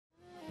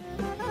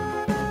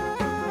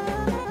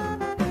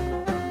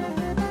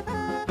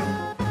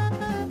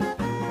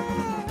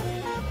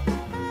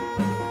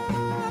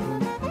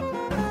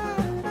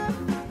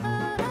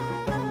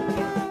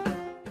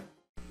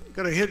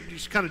going to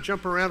just kind of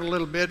jump around a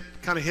little bit,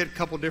 kind of hit a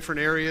couple different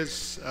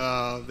areas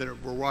that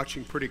we're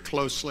watching pretty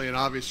closely, and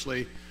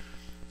obviously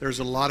there's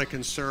a lot of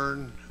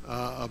concern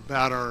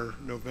about our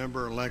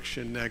November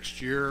election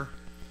next year.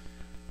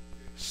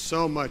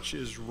 So much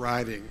is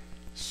riding,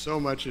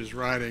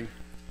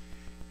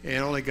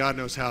 and only God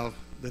knows how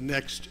the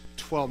next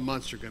 12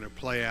 months are going to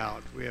play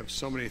out. We have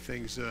so many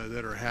things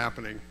that are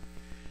happening.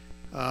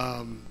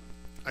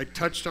 I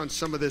touched on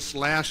some of this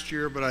last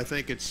year, but I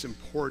think it's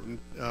important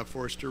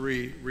for us to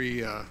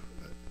resurface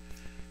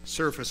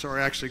or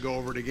actually go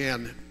over it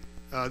again.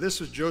 This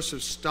was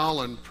Joseph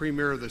Stalin,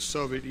 premier of the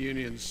Soviet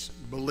Union's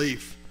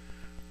belief.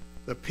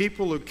 The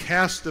people who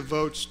cast the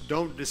votes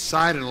don't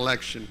decide an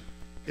election.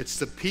 It's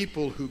the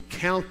people who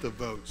count the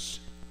votes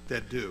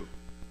that do.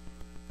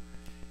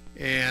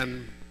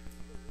 And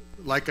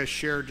like I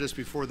shared just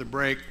before the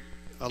break,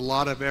 a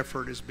lot of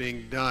effort is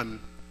being done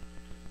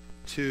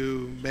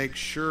to make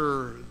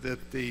sure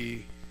that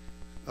the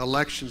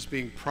election's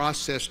being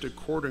processed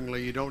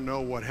accordingly. You don't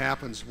know what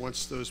happens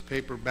once those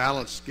paper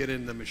ballots get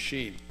in the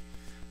machine.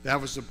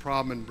 That was the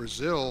problem in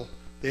Brazil.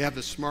 They have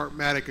the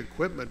Smartmatic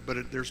equipment,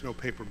 but there's no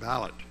paper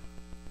ballot.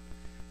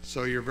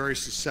 So you're very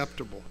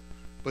susceptible.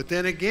 But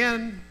then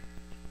again,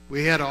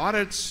 we had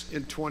audits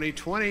in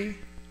 2020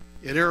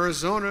 in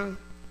Arizona.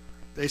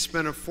 They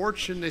spent a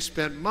fortune, they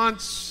spent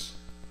months,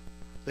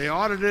 they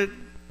audited,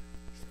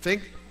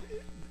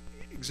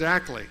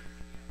 exactly.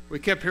 We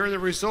kept hearing the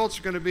results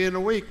are going to be in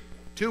a week,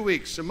 2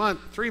 weeks, a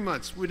month, 3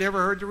 months. We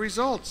never heard the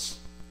results.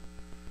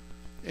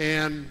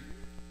 And,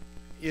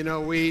 you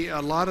know, a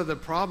lot of the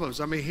problems,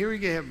 I mean, here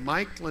you have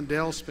Mike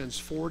Lindell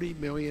spends $40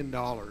 million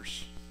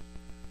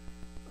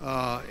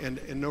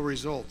and no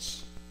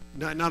results.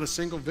 Not a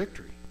single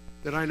victory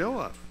that I know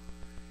of.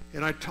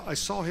 And I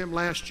saw him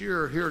last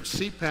year here at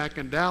CPAC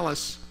in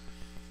Dallas,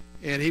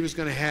 and he was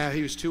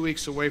 2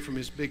 weeks away from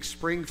his big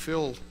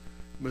Springfield,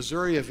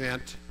 Missouri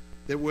event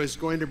that was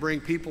going to bring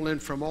people in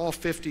from all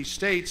 50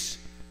 states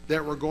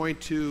that were going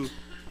to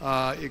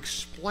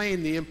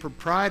explain the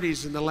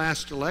improprieties in the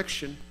last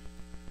election.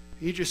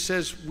 He just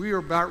says, we are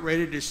about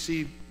ready to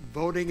see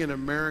voting in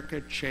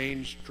America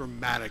change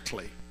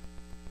dramatically.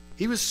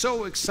 He was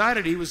so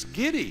excited, he was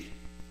giddy,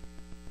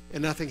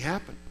 and nothing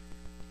happened.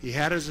 He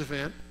had his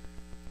event,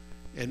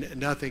 and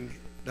nothing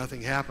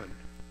happened.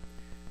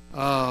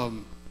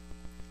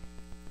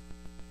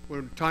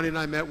 When Tanya and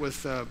I met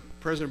with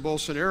President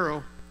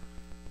Bolsonaro,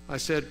 I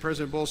said,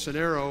 President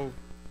Bolsonaro,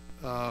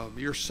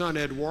 your son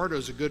Eduardo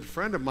is a good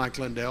friend of Mike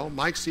Lindell.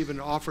 Mike's even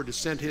offered to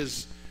send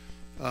his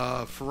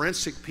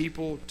forensic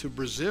people to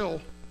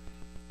Brazil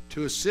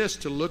to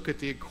assist, to look at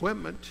the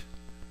equipment.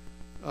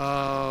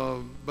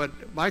 But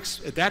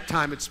Mike's, at that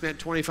time, had spent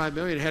 $25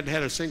 million, hadn't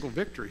had a single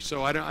victory.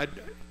 So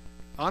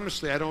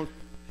honestly,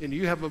 and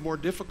you have a more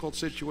difficult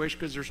situation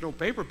because there's no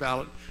paper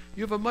ballot.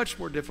 You have a much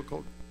more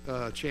difficult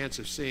chance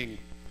of seeing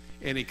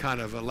any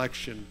kind of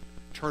election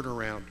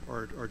turnaround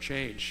or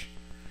change.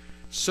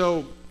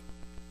 So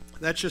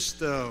that's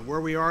just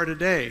where we are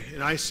today.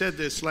 And I said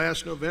this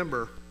last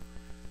November.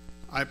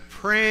 I'm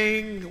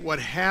praying what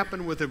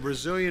happened with the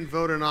Brazilian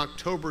vote in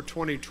October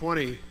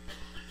 2020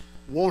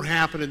 won't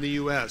happen in the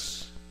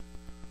U.S.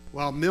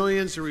 While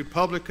millions of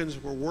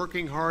Republicans were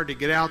working hard to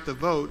get out the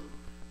vote,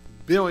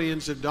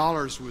 billions of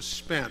dollars was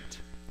spent.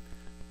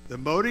 The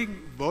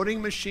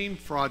voting machine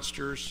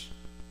fraudsters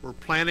were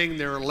planning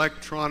their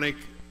electronic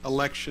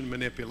election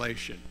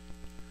manipulation.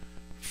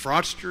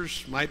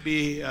 Fraudsters might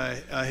be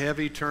a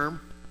heavy term,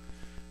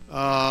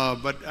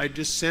 but I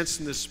just sense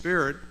in the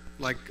spirit,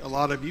 like a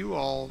lot of you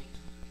all,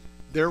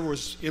 there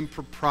was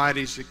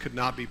improprieties that could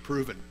not be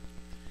proven.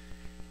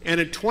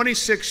 And in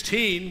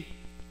 2016,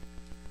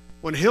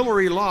 when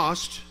Hillary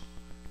lost,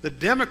 the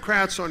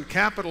Democrats on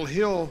Capitol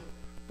Hill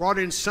brought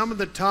in some of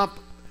the top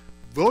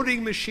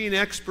voting machine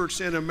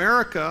experts in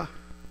America,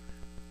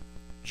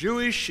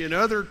 Jewish and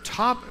other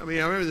top, I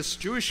remember this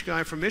Jewish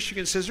guy from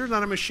Michigan says there's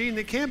not a machine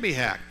that can be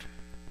hacked.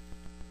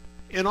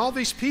 And all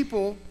these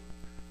people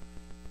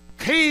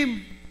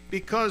came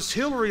because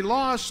Hillary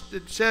lost.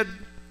 It said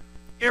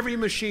every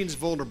machine's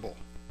vulnerable.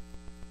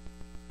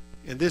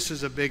 And this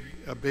is a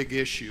big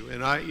issue.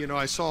 And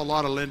I saw a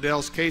lot of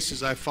Lindell's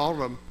cases. I followed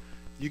them.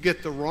 You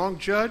get the wrong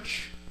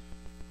judge,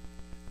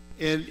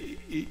 and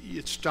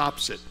it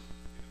stops it.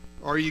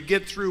 Or you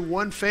get through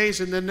one phase,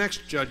 and the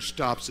next judge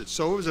stops it.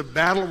 So it was a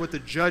battle with the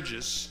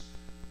judges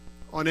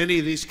on any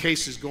of these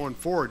cases going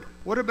forward.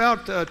 What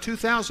about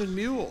 2,000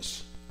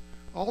 mules?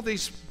 All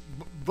these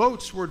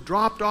votes were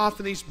dropped off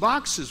in these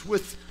boxes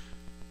with,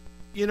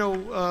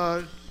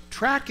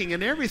 tracking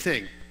and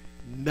everything.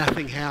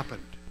 Nothing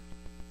happened.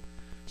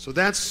 So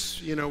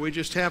that's, we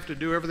just have to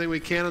do everything we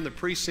can on the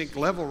precinct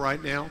level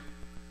right now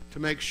to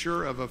make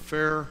sure of a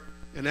fair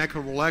and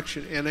equitable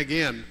election. And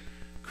again,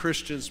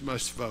 Christians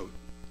must vote.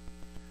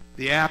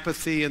 The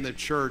apathy in the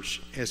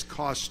church has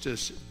cost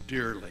us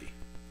dearly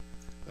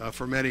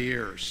for many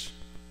years.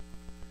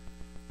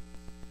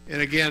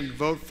 And again,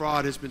 vote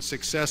fraud has been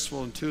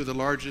successful in two of the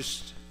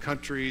largest,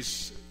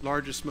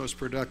 most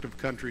productive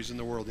countries in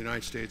the world, the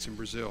United States and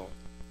Brazil.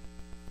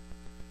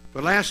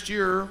 But last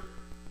year,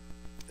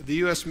 the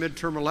U.S.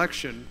 midterm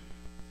election,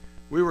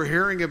 we were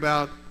hearing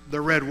about the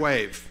red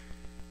wave.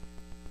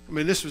 I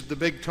mean, this was the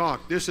big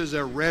talk. This is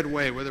a red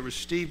wave, whether it was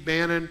Steve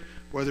Bannon,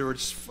 whether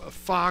it's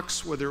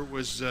Fox, whether it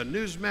was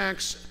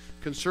Newsmax,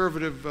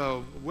 conservative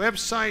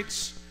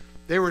websites,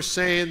 they were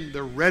saying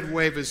the red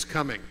wave is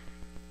coming.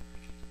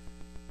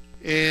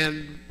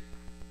 And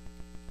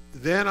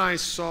then I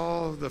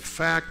saw the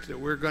fact that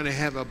we're going to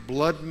have a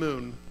blood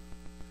moon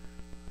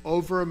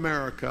over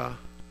America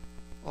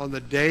on the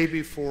day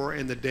before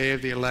and the day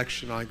of the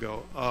election. I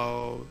go,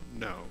 oh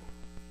no.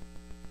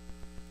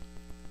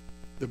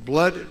 The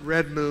blood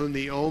red moon,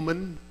 the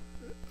omen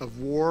of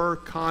war,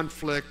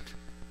 conflict,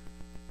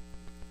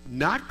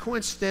 not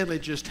coincidentally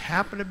just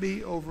happened to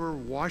be over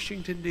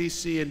Washington,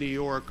 D.C. and New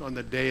York on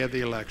the day of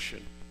the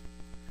election.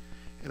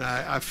 And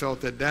I felt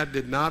that that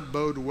did not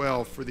bode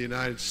well for the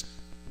United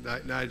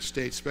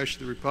States,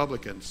 especially the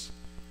Republicans.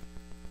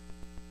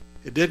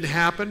 It didn't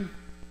happen.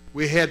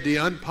 We had the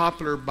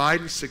unpopular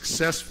Biden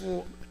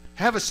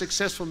have a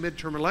successful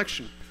midterm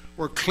election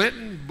where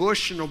Clinton,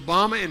 Bush, and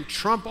Obama and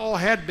Trump all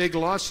had big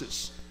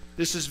losses.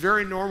 This is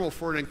very normal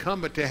for an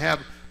incumbent to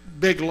have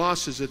big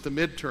losses at the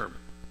midterm.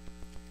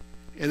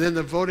 And then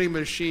the voting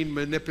machine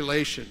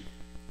manipulation.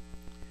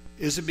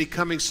 Is it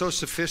becoming so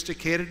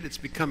sophisticated it's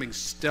becoming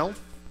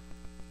stealth?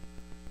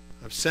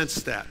 I've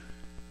sensed that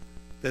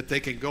they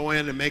can go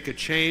in and make a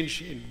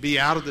change and be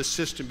out of the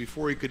system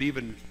before he could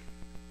even,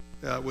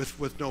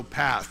 with no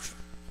path,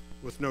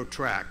 with no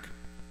track.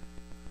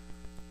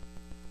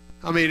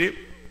 I mean,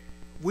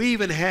 we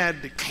even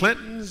had the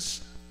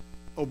Clintons,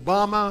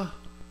 Obama,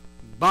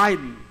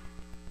 Biden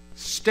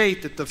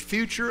state that the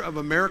future of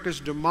America's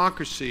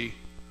democracy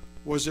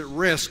was at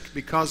risk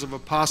because of a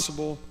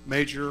possible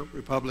major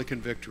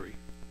Republican victory.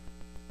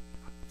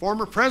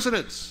 Former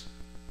presidents,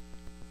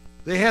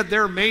 they had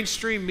their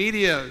mainstream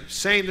media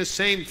saying the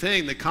same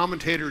thing. The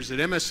commentators at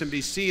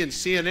MSNBC and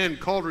CNN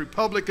called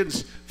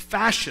Republicans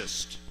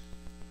fascist,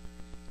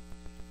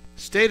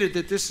 stated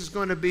that this is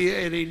going to be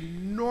an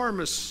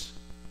enormous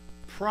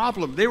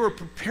problem. They were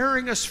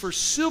preparing us for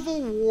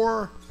civil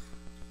war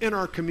in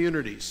our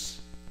communities.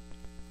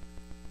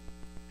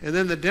 And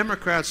then the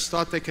Democrats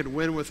thought they could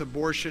win with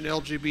abortion,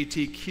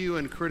 LGBTQ,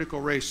 and critical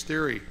race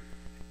theory.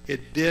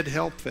 It did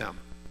help them.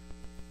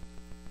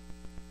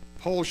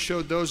 Polls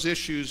showed those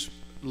issues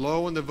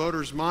low in the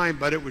voters' mind,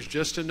 but it was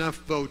just enough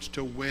votes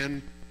to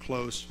win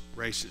close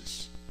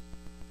races.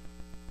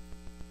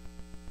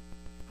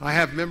 I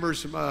have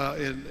members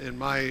in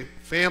my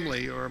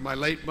family, or my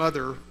late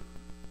mother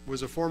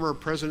was a former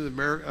president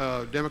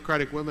of the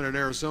Democratic Women in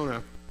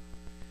Arizona,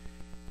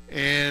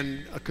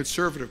 and a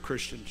conservative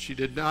Christian.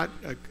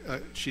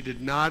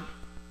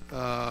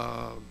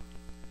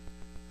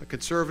 A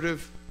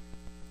conservative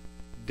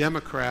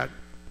Democrat,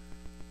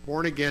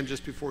 born again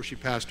just before she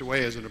passed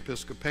away as an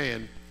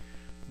Episcopalian,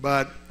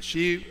 but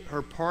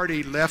her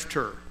party left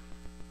her.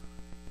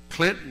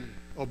 Clinton,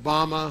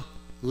 Obama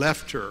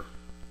left her.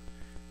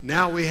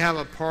 Now we have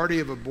a party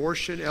of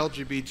abortion,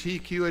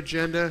 LGBTQ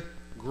agenda,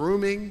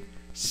 grooming,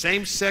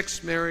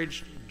 same-sex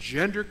marriage,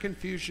 gender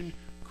confusion,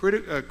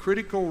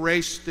 critical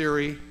race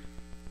theory,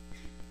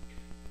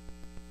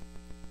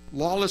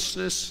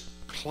 lawlessness,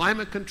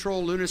 climate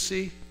control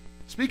lunacy.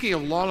 Speaking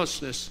of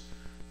lawlessness,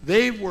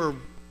 they were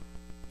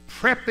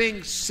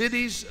prepping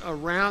cities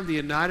around the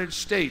United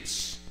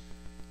States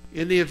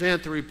in the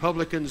event the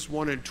Republicans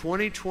won in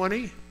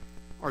 2020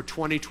 or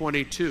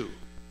 2022.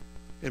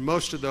 And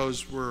most of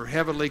those were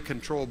heavily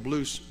controlled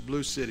blue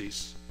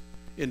cities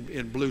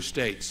in blue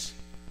states.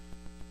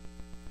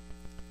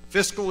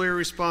 Fiscal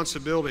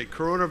irresponsibility,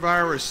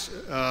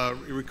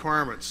 coronavirus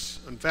requirements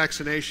on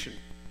vaccination,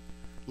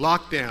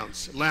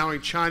 lockdowns,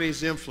 allowing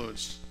Chinese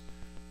influence,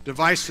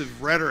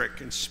 divisive rhetoric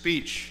and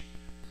speech.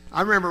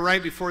 I remember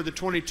right before the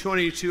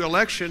 2022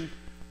 election,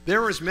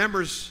 there was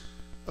members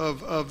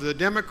of the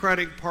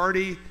Democratic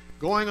Party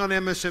going on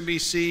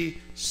MSNBC,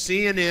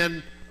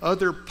 CNN,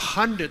 other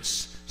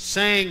pundits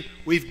saying,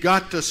 we've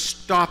got to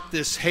stop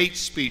this hate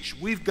speech.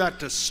 We've got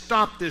to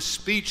stop this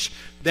speech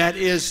that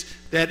is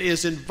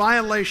in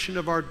violation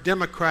of our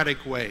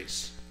democratic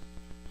ways.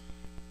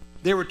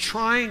 They were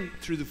trying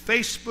through the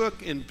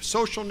Facebook and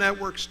social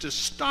networks to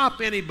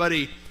stop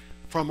anybody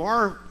from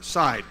our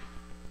side,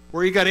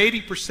 where you got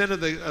 80%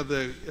 of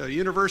the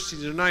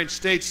universities in the United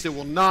States that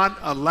will not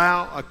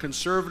allow a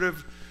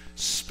conservative,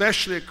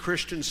 especially a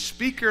Christian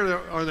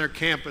speaker on their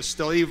campus.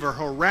 They'll either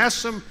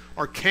harass them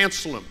or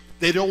cancel them.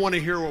 They don't want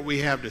to hear what we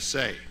have to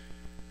say.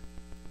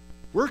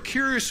 We're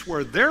curious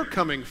where they're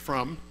coming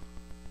from,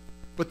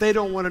 but they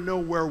don't want to know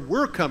where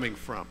we're coming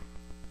from.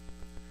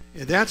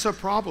 And that's a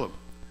problem.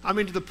 I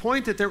mean, to the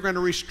point that they're going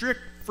to restrict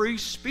free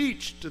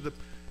speech,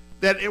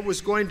 that it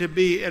was going to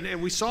be,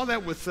 and we saw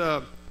that with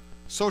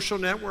social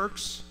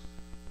networks,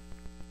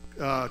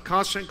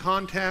 constant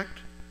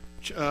contact,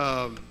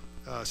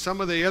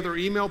 some of the other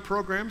email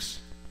programs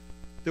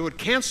that would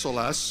cancel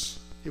us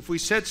if we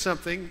said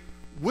something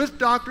with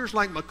doctors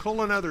like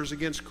McCullough and others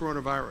against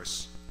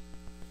coronavirus.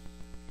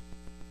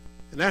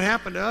 And that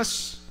happened to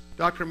us,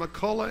 Dr.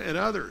 McCullough and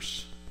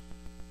others.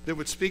 that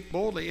would speak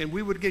boldly, and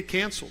we would get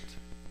canceled.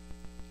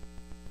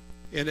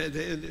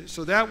 And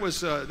so that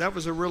was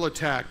a real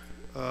attack.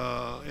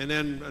 And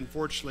then,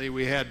 unfortunately,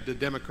 we had the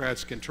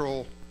Democrats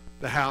control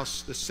the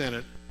House, the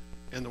Senate,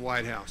 and the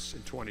White House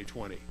in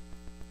 2020.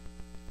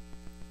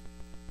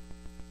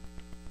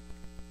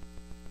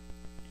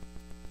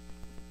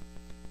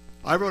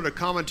 I wrote a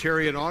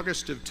commentary in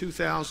August of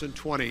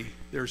 2020.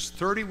 There's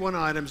 31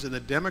 items in the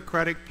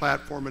Democratic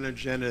platform and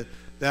agenda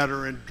that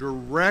are in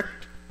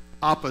direct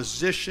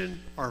opposition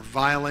or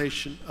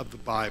violation of the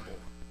Bible.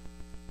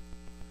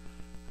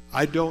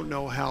 I don't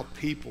know how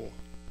people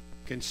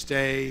can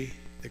stay,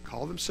 they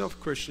call themselves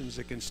Christians,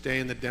 that can stay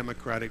in the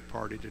Democratic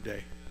Party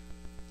today.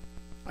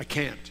 I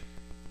can't.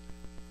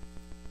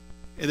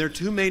 And their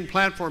two main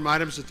platform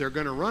items that they're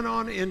going to run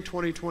on in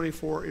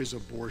 2024 is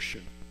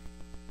abortion.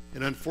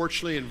 And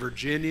unfortunately, in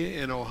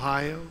Virginia and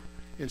Ohio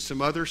and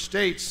some other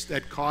states,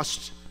 that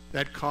cost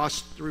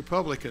the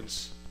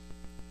Republicans.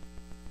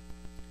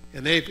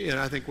 And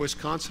I think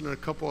Wisconsin and a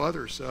couple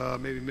others,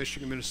 maybe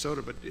Michigan,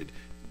 Minnesota, but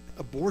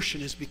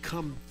abortion has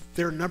become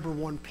their number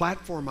one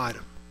platform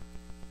item.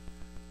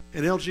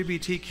 And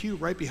LGBTQ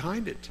right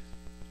behind it.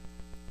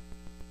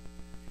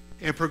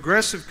 And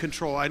progressive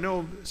control. I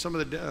know some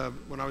of the,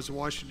 when I was in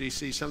Washington,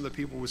 D.C., some of the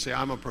people would say,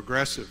 I'm a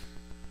progressive.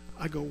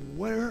 I go,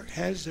 where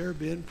has there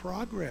been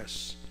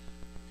progress?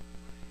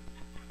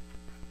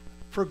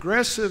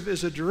 Progressive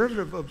is a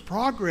derivative of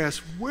progress.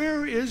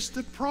 Where is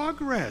the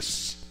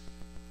progress?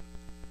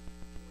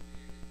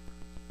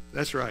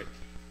 That's right.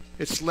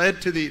 It's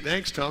led to the,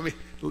 thanks Tommy,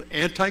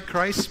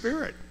 Antichrist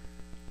spirit.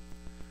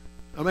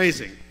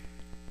 Amazing.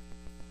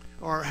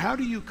 Or how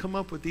do you come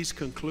up with these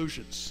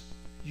conclusions?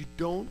 You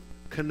don't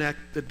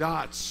connect the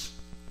dots.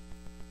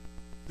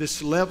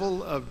 This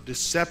level of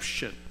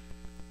deception,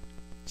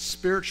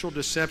 spiritual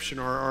deception,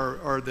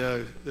 or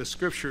the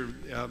scripture,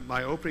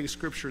 my opening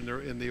scripture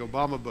in the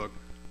Obama book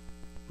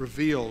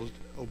revealed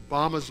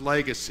Obama's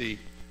legacy,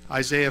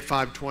 Isaiah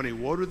 5:20.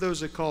 Woe to those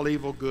that call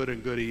evil good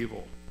and good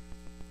evil.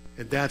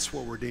 And that's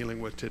what we're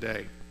dealing with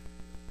today.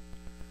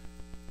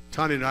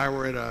 Tanya and I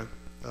were at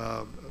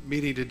a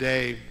meeting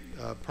today,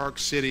 Park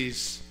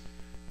City's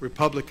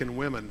Republican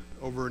women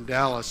over in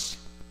Dallas.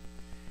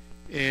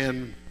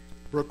 And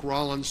Brooke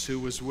Rollins, who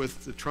was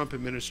with the Trump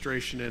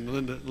administration, and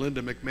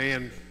Linda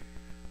McMahon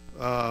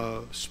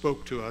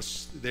spoke to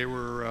us. They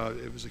were,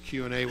 it was a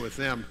Q&A with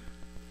them.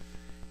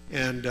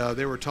 And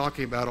they were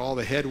talking about all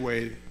the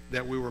headway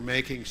that we were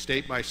making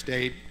state by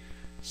state,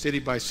 city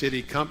by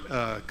city,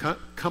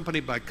 company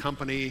by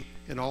company,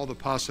 and all the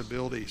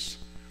possibilities.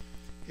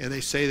 And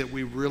they say that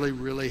we really,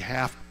 really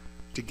have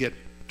to get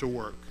to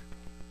work.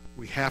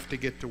 We have to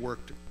get to work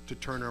to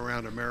turn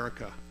around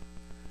America.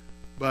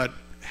 But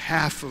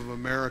half of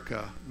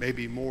America,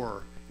 maybe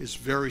more, is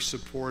very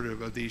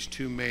supportive of these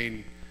two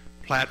main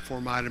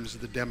platform items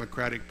of the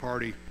Democratic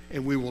Party,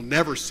 and we will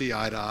never see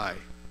eye to eye.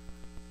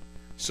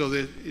 So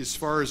that as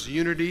far as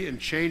unity and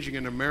changing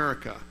in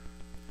America,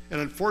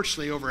 and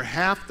unfortunately over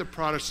half the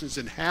Protestants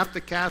and half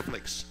the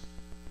Catholics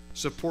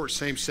support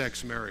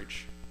same-sex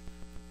marriage.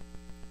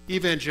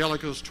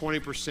 Evangelicals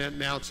 20%,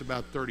 now it's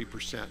about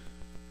 30%.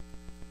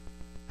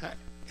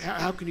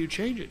 How can you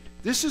change it?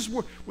 This is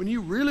when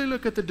you really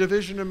look at the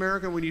division in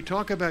America, when you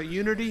talk about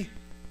unity,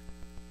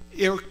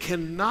 there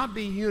cannot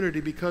be unity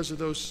because of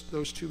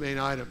those two main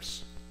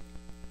items.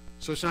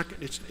 So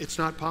it's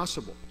not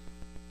possible.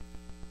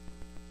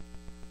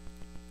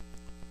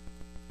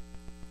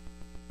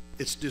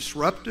 It's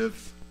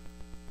disruptive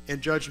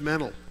and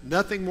judgmental.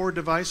 Nothing more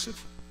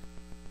divisive.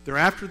 They're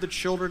after the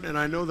children, and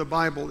I know the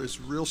Bible is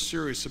real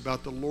serious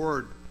about the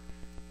Lord,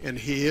 and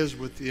He is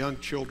with the young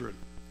children.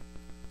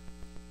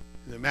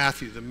 The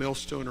Matthew, the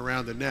millstone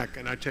around the neck.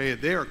 And I tell you,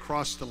 they are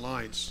across the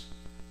lines,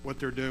 what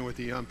they're doing with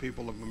the young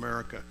people of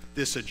America,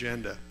 this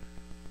agenda.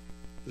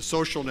 The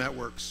social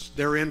networks,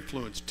 their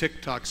influence,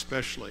 TikTok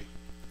especially.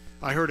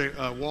 I heard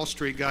a Wall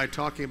Street guy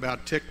talking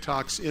about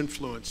TikTok's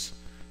influence,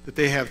 that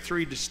they have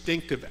 3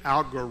 distinctive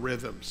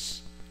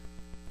algorithms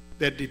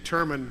that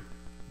determine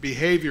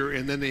behavior,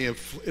 and then they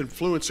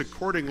influence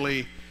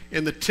accordingly.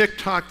 And the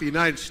TikTok the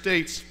United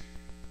States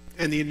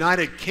and the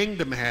United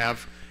Kingdom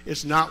have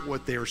is not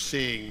what they're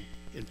seeing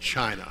in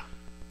China.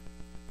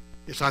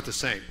 It's not the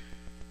same.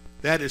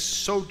 That is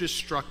so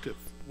destructive,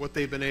 what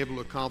they've been able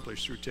to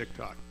accomplish through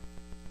TikTok.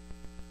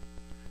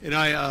 And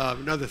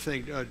another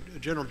thing,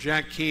 General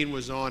Jack Keane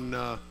was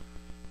on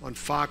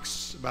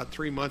Fox about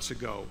 3 months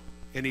ago,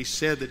 and he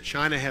said that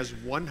China has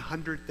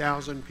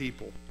 100,000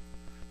 people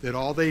that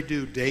all they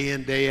do day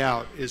in, day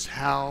out is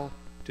how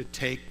to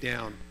take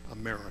down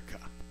America.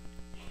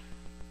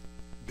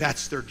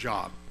 That's their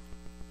job.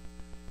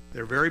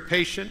 They're very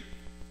patient,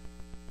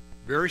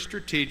 very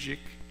strategic,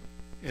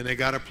 and they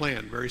got a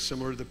plan, very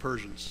similar to the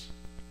Persians.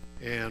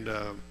 And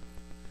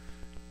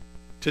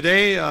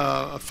today,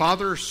 a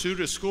father sued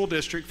a school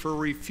district for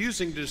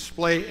refusing to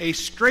display a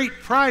straight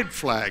pride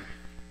flag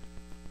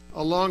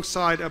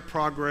alongside a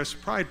progress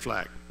pride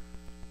flag.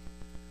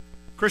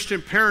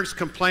 Christian parents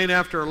complain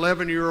after an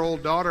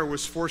 11-year-old daughter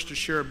was forced to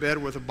share a bed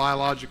with a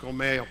biological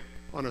male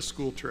on a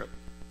school trip.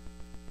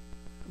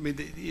 mean,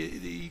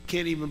 you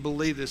can't even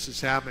believe this is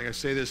happening. I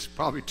say this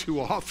probably too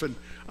often.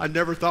 I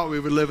never thought we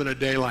would live in a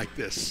day like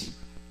this.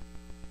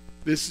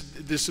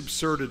 This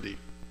absurdity.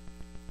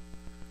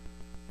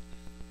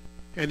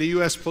 And the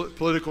U.S.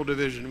 political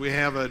division, we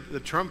have the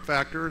Trump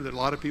factor that a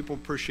lot of people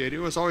appreciate. It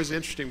was always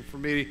interesting for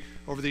me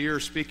over the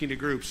years speaking to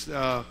groups.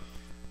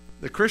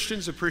 The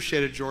Christians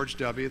appreciated George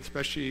W.,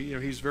 especially,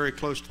 he's very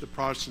close to the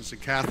Protestants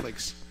and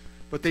Catholics,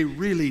 but they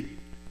really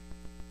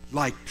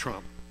liked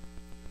Trump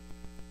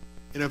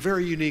in a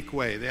very unique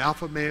way. The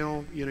alpha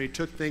male, he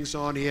took things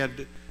on. He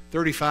had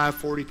 35,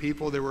 40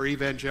 people that were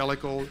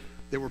evangelical,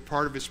 that were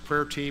part of his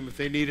prayer team. If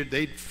they needed,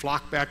 they'd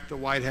flock back to the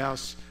White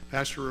House.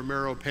 Pastor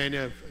Romero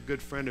Pena, a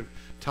good friend of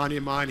Tanya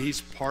mine,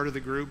 he's part of the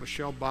group.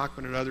 Michelle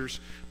Bachman and others.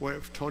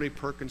 Tony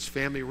Perkins,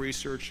 Family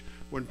Research.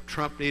 When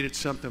Trump needed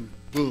something,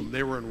 boom,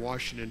 they were in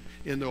Washington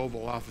in the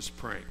Oval Office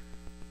praying.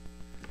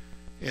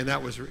 And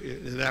that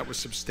was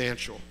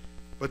substantial.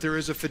 But there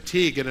is a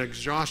fatigue and an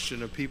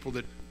exhaustion of people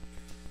that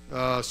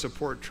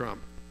support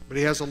Trump. But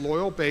he has a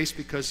loyal base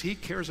because he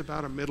cares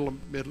about a middle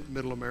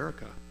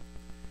America.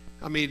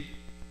 I mean,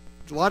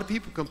 a lot of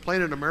people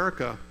complain in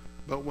America,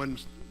 but when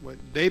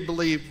they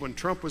believed when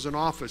Trump was in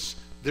office,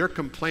 their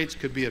complaints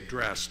could be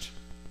addressed.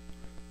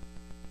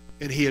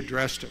 And he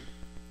addressed them.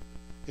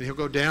 And he'll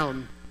go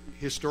down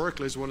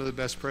historically as one of the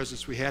best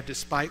presidents we had,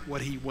 despite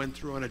what he went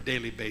through on a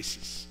daily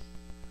basis.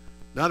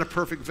 Not a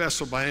perfect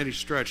vessel by any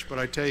stretch, but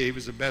I tell you, he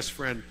was the best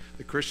friend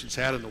the Christians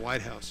had in the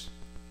White House.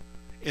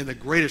 And the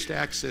greatest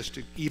access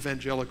to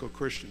evangelical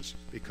Christians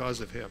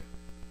because of him.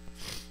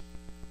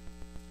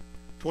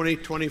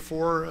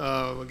 2024,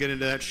 we'll get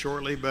into that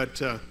shortly,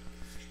 but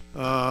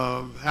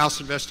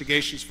House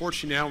investigations.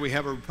 Fortunately now we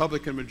have a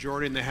Republican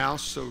majority in the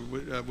House, so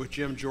with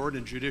Jim Jordan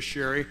and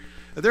Judiciary.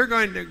 They're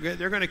going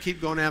to keep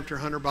going after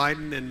Hunter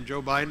Biden and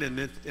Joe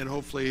Biden, and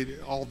hopefully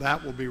all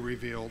that will be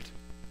revealed.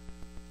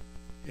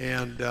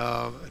 And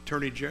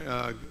Attorney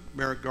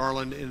Merrick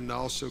Garland and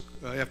also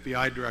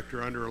FBI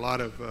Director under a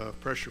lot of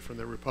pressure from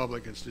the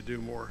Republicans to do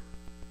more.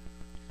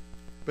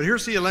 But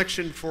here's the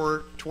election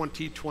for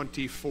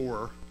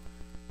 2024.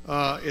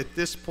 At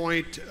this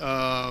point,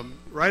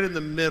 right in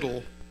the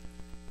middle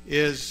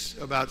is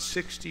about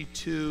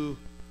 62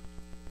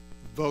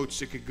 votes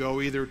that could go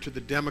either to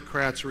the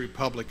Democrats or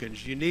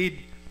Republicans. You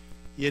need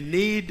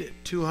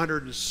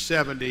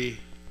 270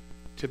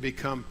 to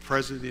become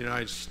President of the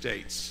United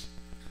States.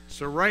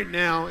 So right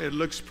now it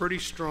looks pretty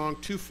strong,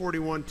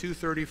 241,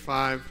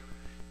 235,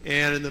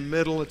 and in the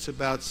middle it's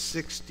about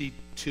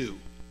 62.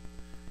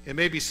 And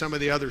maybe some of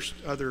the other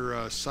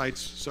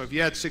sites. So if you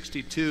add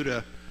 62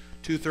 to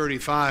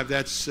 235,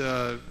 that's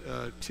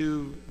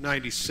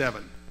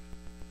 297.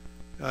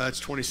 That's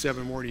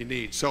 27 more than you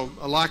need. So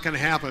a lot can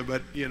happen,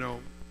 but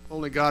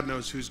only God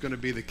knows who's going to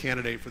be the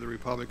candidate for the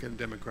Republican and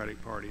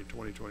Democratic Party in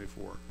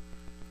 2024.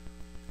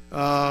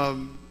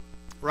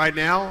 Right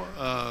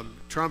now,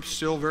 Trump's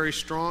still very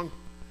strong.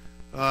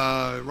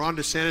 Ron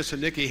DeSantis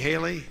and Nikki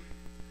Haley.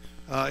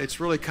 It's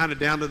really kind of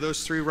down to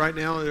those three right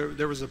now.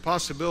 There was a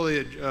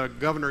possibility that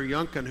Governor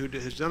Youngkin, who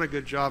has done a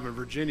good job in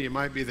Virginia,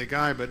 might be the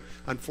guy, but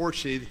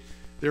unfortunately,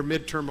 their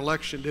midterm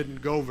election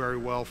didn't go very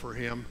well for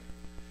him.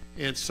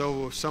 And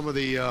so some of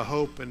the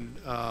hope in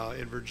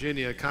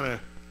Virginia kind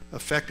of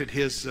affected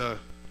his rise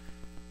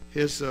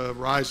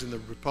in the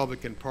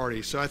Republican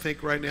Party. So I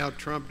think right now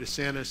Trump,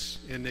 DeSantis,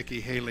 and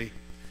Nikki Haley.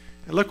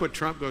 And look what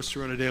Trump goes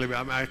through on a daily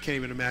basis. I can't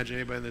even imagine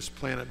anybody on this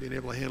planet being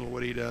able to handle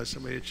what he does. I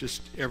mean, it's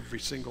just every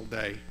single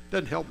day.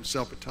 Doesn't help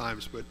himself at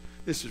times, but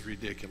this is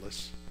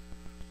ridiculous.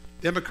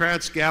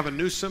 Democrats, Gavin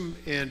Newsom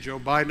and Joe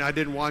Biden. I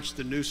didn't watch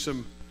the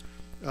Newsom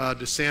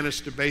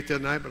DeSantis debate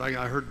that night, but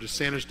I heard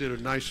DeSantis did a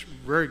nice,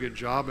 very good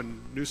job,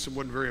 and Newsom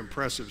wasn't very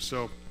impressive.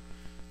 So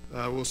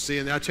we'll see.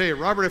 And I'll tell you,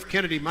 Robert F.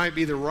 Kennedy might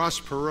be the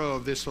Ross Perot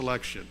of this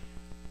election.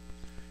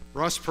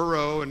 Ross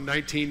Perot in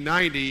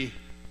 1990,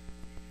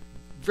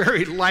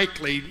 very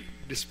likely,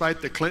 despite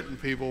the Clinton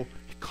people,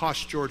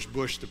 cost George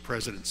Bush the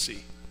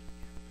presidency.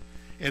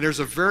 And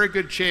there's a very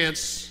good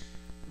chance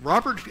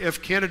Robert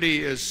F.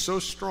 Kennedy is so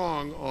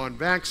strong on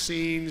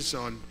vaccines,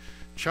 on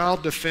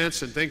child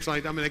defense and things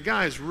like that. I mean, the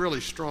guy is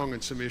really strong in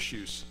some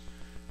issues.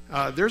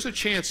 There's a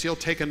chance he'll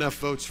take enough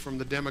votes from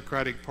the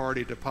Democratic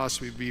Party to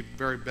possibly be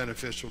very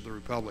beneficial to the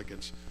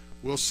Republicans.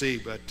 We'll see,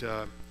 but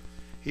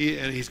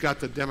he's got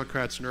the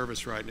Democrats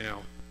nervous right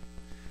now.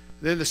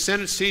 Then the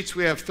Senate seats,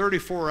 we have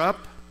 34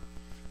 up,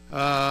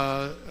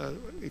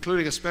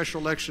 including a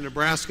special election in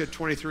Nebraska.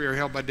 23 are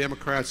held by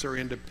Democrats or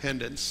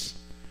independents.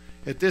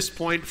 At this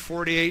point,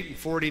 48 and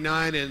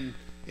 49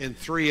 and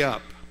 3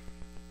 up.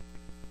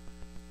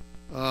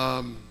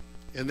 And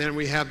then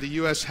we have the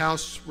U.S.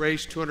 House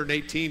race,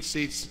 218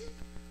 seats,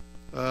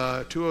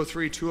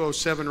 203,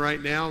 207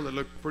 right now that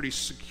look pretty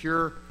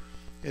secure.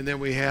 And then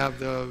we have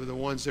the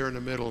ones there in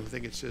the middle. I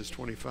think it says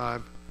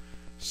 25.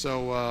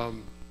 So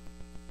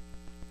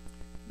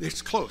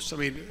it's close. I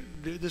mean,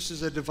 this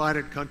is a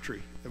divided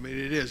country. I mean,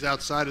 it is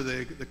outside of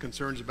the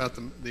concerns about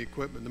the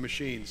equipment, the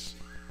machines.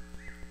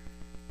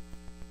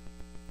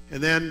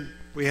 And then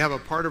we have a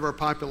part of our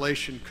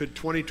population, could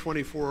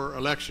 2024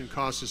 election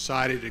cause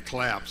society to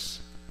collapse?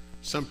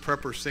 Some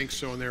preppers think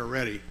so, and they're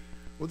ready.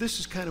 Well, this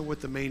is kind of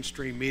what the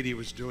mainstream media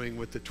was doing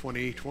with the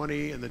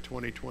 2020 and the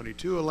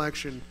 2022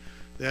 election,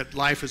 that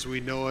life as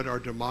we know it, our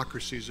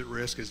democracy is at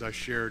risk, as I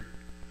shared.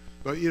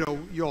 But you know,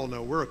 you all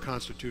know we're a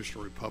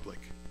constitutional republic.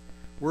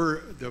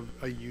 We're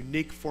a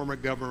unique form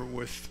of government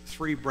with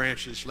 3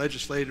 branches: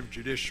 legislative,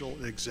 judicial,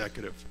 and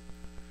executive.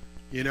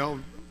 You know,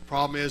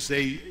 problem is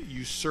they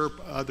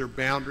usurp other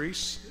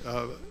boundaries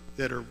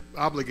that are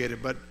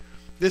obligated. But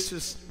this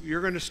is, you're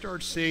going to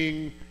start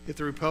seeing, if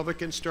the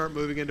Republicans start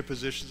moving into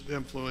positions of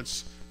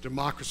influence,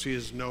 democracy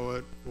as know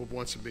it will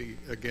once be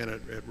again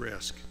at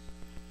risk.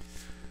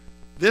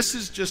 This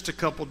is just a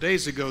couple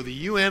days ago. The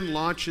UN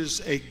launches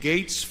a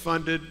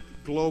Gates-funded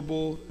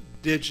global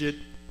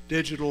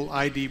digital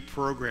ID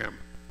program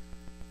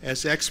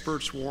as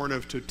experts warn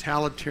of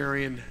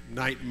totalitarian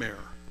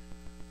nightmare.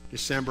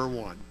 December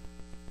 1.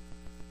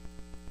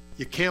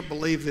 You can't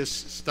believe this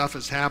stuff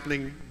is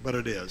happening, but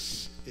it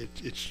is.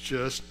 It's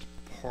just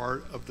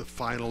part of the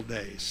final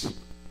days.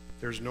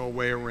 There's no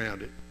way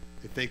around it.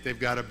 They think they've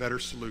got a better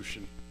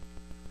solution.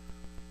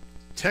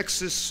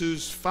 Texas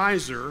sues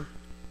Pfizer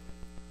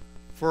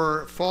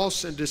for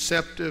false and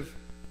deceptive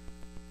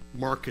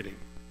marketing.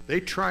 They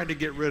tried to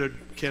get rid of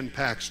Ken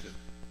Paxton.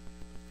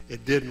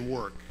 It didn't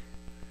work.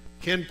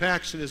 Ken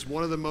Paxton is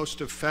one of the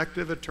most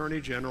effective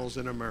attorney generals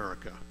in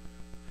America.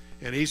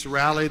 And he's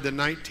rallied the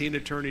 19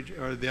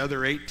 or the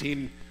other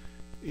 18.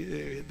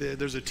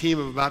 There's a team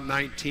of about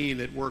 19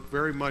 that work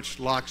very much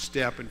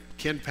lockstep, and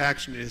Ken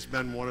Paxton has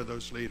been one of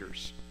those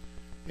leaders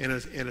and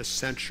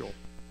essential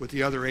with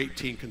the other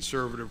 18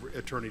 conservative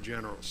attorney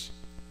generals.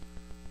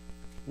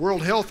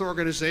 World Health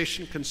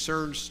Organization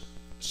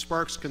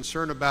sparks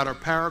concern about our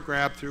power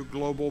grab through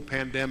global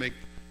pandemic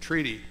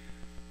treaty.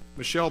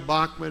 Michelle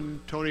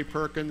Bachmann, Tony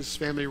Perkins,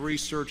 Family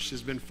Research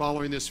has been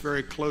following this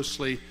very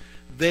closely.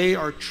 They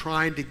are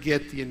trying to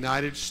get the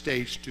United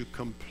States to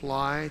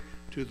comply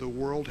to the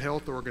World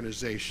Health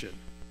Organization.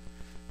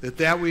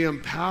 That we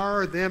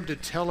empower them to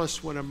tell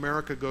us when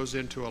America goes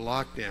into a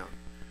lockdown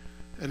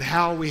and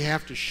how we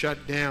have to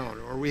shut down,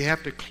 or we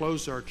have to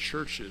close our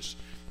churches,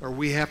 or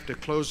we have to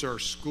close our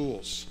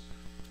schools.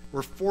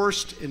 We're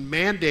forced and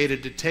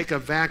mandated to take a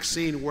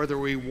vaccine whether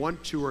we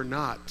want to or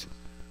not.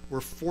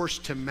 We're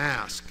forced to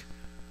mask.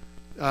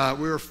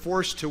 We're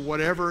forced to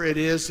whatever it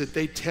is that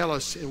they tell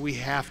us and we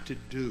have to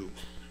do.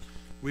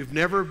 We've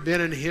never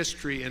been in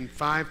history, in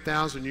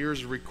 5,000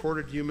 years of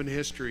recorded human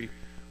history,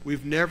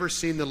 we've never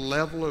seen the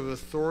level of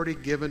authority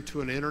given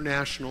to an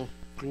international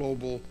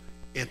global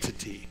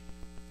entity.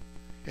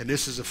 And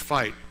this is a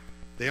fight.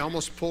 They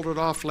almost pulled it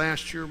off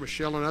last year.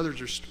 Michelle and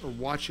others are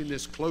watching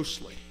this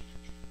closely.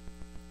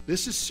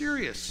 This is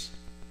serious.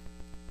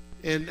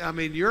 And I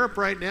mean, Europe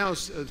right now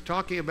is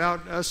talking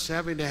about us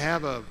having to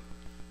have a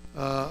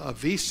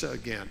visa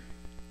again.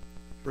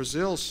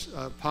 Brazil's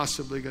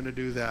possibly going to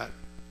do that.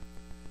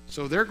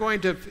 So they're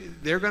going to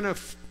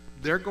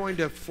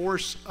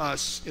force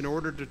us, in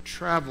order to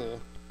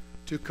travel,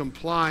 to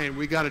comply, and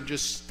we got to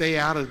just stay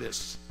out of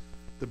this.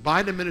 The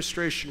Biden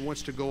administration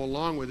wants to go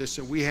along with this,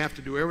 and we have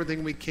to do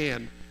everything we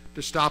can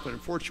to stop it.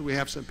 Unfortunately, we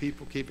have some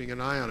people keeping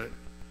an eye on it.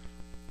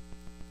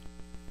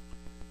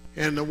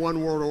 And the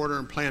one world order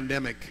and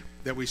pandemic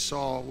that we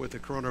saw with the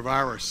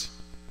coronavirus.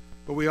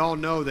 But we all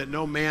know that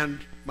no man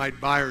might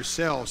buy or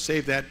sell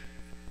save that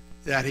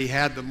he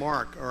had the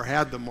mark, or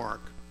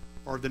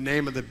the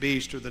name of the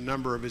beast, or the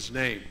number of his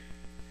name.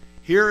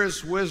 Here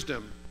is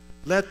wisdom.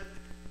 Let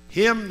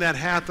him that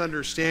hath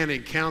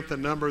understanding count the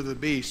number of the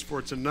beast, for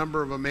it's a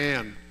number of a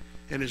man,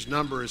 and his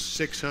number is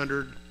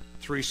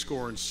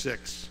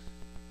 666.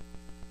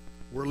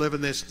 We're living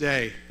this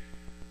day.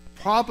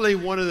 Probably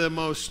one of the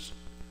most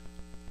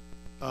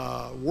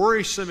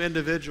worrisome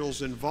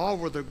individuals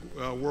involved with the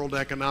World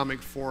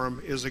Economic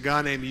Forum is a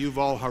guy named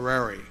Yuval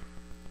Harari.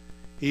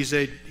 He's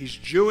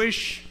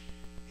Jewish.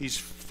 He's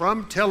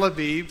from Tel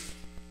Aviv,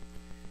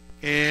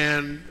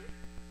 and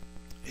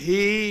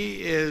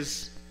he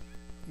is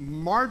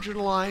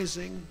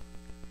marginalizing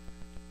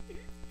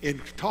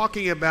in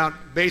talking about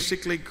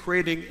basically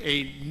creating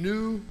a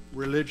new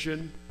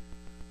religion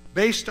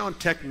based on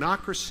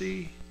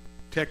technocracy,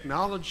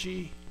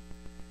 technology,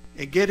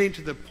 and getting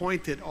to the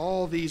point that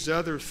all these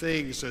other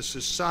things, the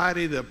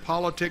society, the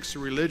politics, the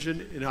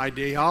religion, and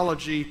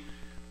ideology,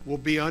 will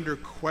be under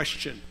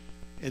question,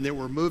 and that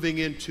we're moving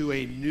into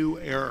a new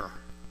era.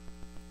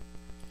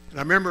 And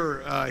I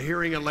remember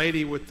hearing a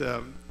lady with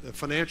the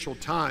Financial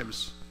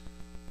Times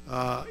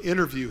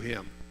interview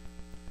him,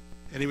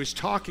 and he was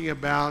talking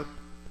about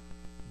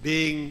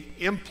being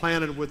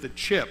implanted with a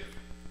chip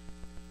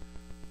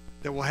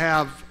that will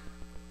have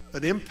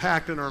an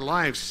impact in our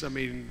lives. I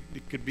mean,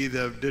 it could be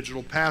the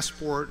digital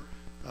passport,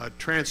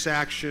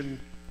 transaction,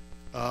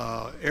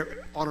 on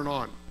and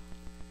on.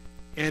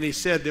 And he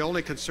said the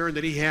only concern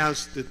that he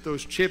has that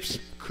those chips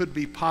could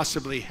be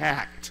possibly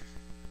hacked.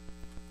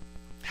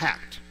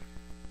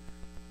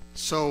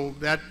 So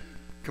that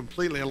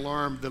completely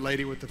alarmed the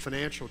lady with the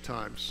Financial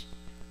Times.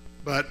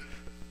 But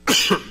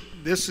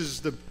this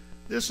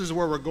is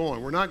where we're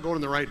going. We're not going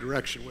in the right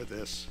direction with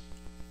this.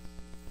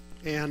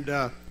 And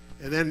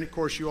then, of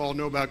course, you all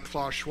know about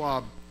Klaus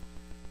Schwab,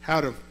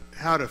 how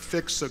to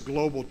fix a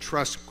global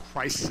trust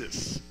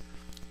crisis.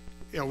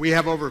 You know, we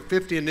have over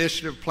 50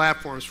 initiative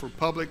platforms for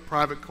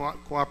public-private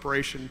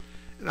cooperation,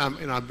 and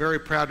I'm very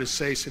proud to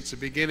say, since the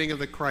beginning of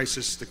the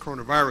crisis, the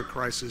coronavirus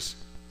crisis,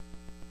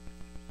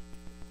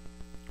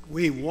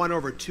 we won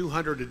over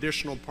 200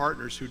 additional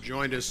partners who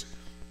joined us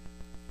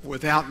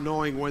without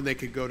knowing when they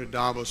could go to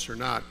Davos or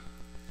not.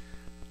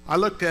 I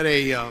looked at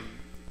a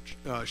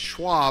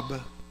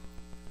Schwab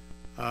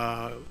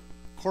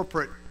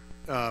corporate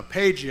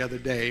page the other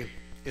day,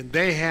 and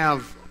they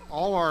have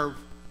all our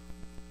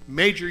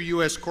major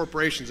U.S.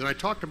 corporations, and I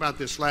talked about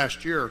this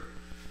last year,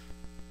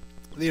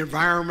 the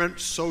environment,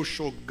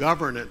 social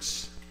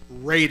governance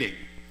rating.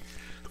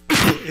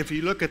 If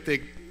you look at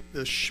the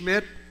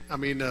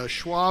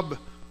Schwab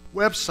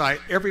website,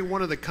 every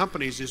one of the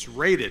companies is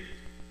rated.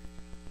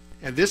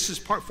 And this is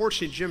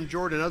fortunately, Jim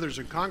Jordan and others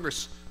in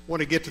Congress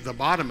want to get to the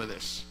bottom of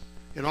this,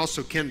 and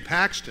also Ken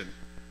Paxton,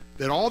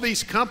 that all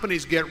these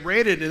companies get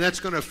rated, and that's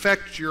going to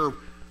affect your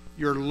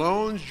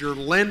loans, your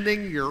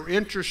lending, your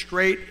interest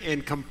rate,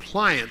 and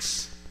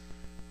compliance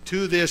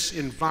to this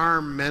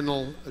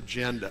environmental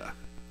agenda.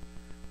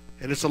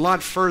 And it's a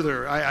lot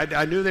further.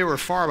 I knew they were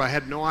far, but I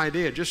had no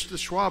idea. Just the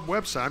Schwab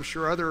website. I'm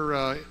sure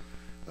other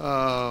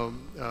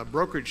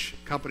brokerage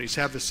companies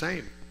have the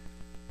same.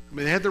 I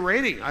mean, they had the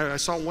rating. I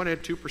saw one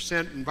had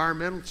 2%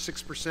 environmental,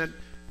 6%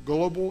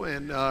 global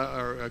and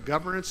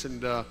governance,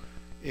 and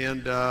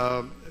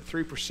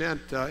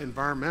 3%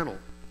 environmental.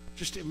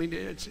 Just, I mean,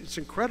 it's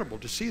incredible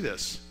to see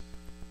this.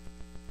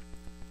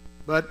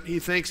 But he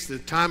thinks the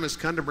time has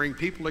come to bring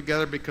people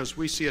together because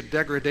we see a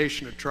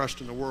degradation of trust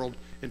in the world,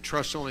 and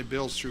trust only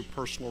builds through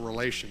personal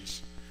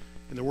relations.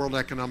 And the World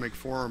Economic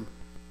Forum,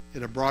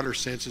 in a broader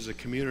sense, is a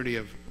community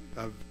of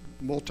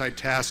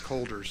multitask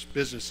holders,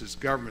 businesses,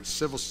 governments,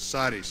 civil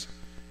societies,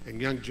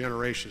 and young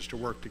generations to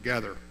work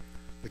together.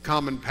 The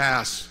common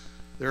pass,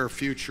 their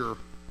future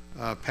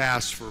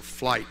pass for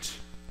flight,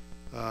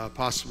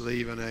 possibly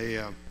even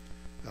a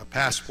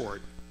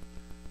passport.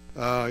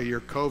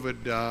 Your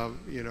COVID,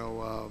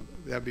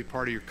 that'd be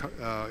part of your,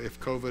 if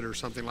COVID or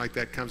something like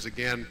that comes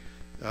again,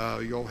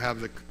 you'll have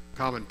the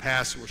common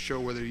pass that will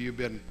show whether you've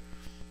been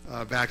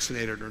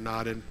vaccinated or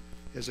not. And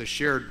as I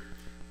shared,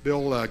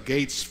 Bill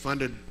Gates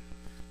funded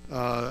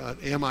an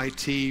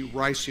MIT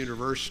Rice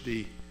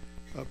University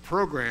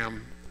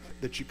program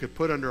that you could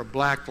put under a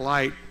black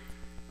light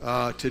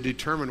to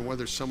determine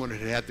whether someone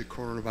had had the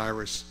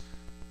coronavirus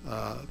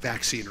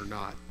vaccine or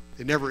not.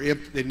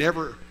 They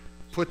never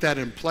put that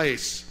in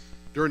place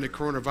during the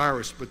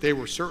coronavirus, but they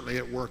were certainly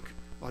at work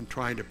on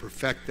trying to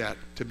perfect that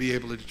to be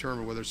able to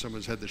determine whether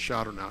someone's had the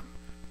shot or not.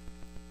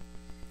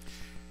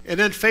 And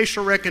then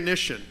facial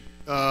recognition,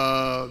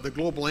 the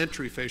global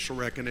entry facial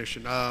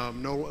recognition,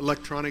 no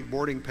electronic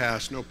boarding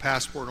pass, no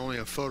passport, only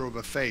a photo of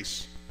a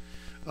face.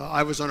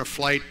 I was on a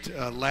flight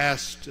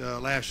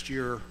last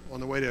year on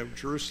the way to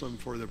Jerusalem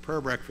for the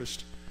prayer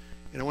breakfast,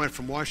 and I went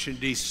from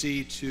Washington,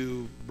 D.C.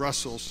 to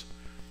Brussels,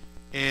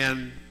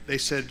 and they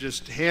said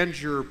just hand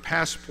your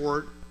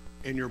passport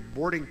and your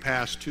boarding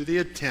pass to the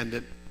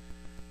attendant,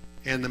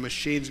 and the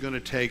machine's going to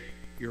take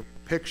your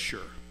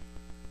picture.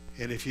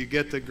 And if you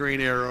get the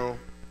green arrow,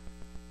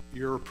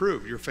 you're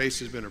approved. Your face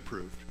has been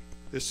approved.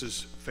 This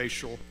is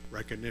facial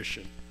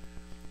recognition.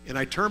 And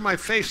I turned my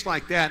face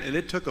like that, and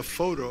it took a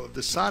photo of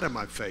the side of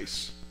my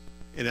face.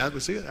 And that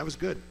was it. That was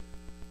good.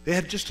 They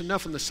had just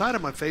enough on the side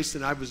of my face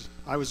that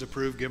I was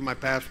approved, given my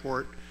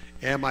passport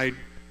and my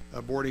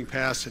boarding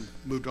pass, and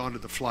moved on to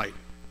the flight.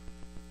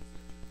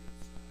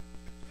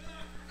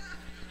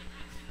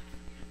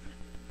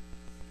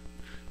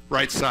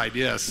 Right side,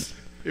 yes.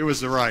 It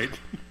was the right.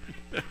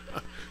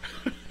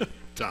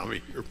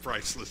 Tommy, you're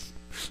priceless.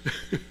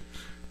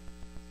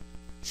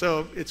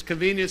 So it's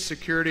convenience,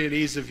 security, and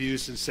ease of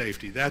use and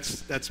safety.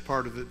 That's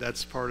part of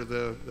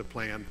the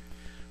plan.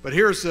 But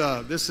here's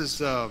this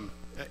is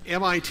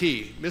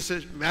MIT,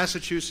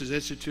 Massachusetts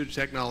Institute of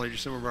Technology,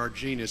 some of our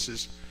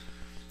geniuses.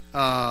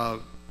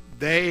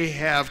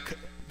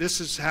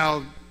 This is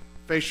how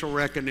facial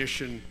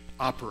recognition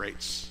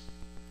operates.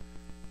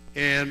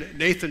 And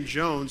Nathan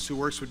Jones, who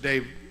works with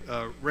Dave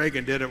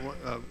Reagan, did a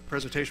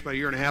presentation about a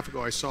year and a half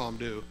ago, I saw him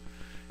do,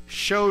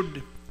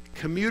 showed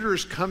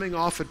commuters coming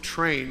off a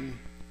train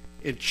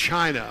in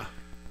China,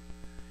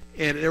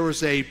 and there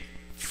was a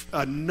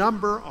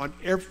number on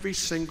every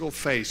single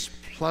face,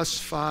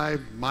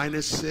 +5,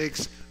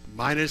 -6,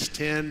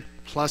 -10,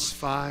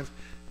 +5.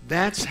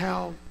 That's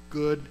how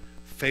good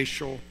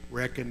facial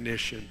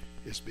recognition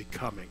is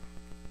becoming.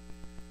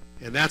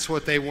 And that's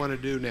what they want to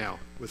do now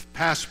with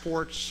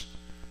passports,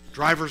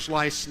 driver's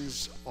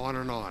license, on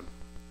and on.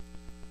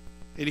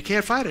 And you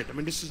can't fight it. I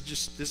mean, this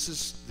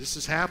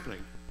is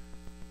happening.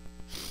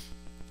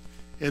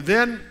 And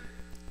then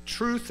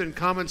truth and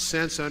common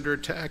sense under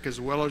attack, as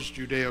well as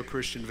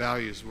Judeo-Christian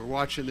values. We're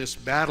watching this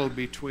battle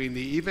between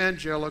the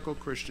evangelical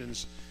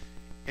Christians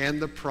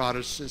and the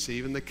Protestants,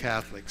 even the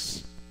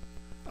Catholics.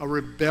 A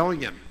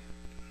rebellion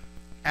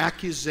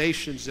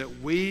accusations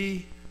that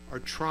we are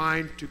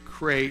trying to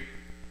create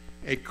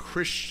a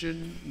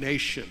Christian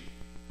nation.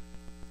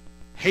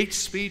 Hate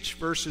speech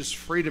versus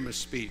freedom of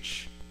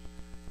speech.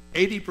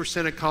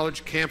 80% of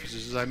college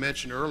campuses, as I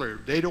mentioned earlier,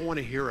 they don't want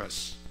to hear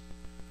us.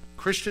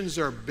 Christians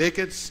are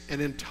bigots and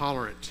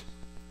intolerant.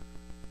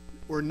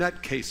 We're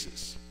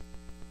nutcases.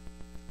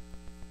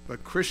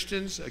 But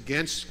Christians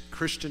against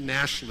Christian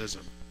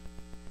nationalism.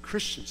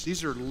 Christians,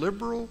 these are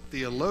liberal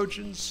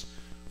theologians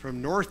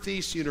from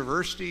Northeast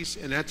universities,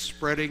 and that's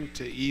spreading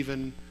to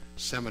even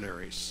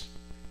seminaries.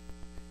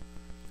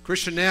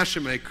 Christian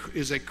nationalism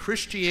is a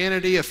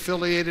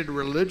Christianity-affiliated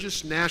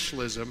religious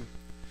nationalism.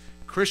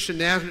 Christian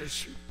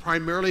nationalism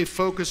primarily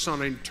focus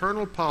on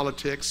internal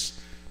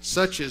politics,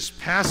 such as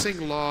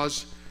passing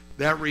laws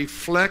that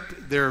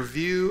reflect their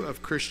view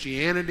of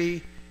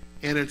Christianity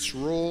and its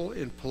role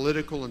in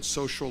political and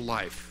social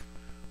life.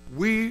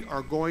 We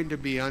are going to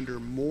be under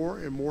more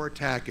and more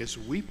attack as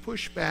we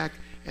push back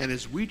and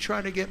as we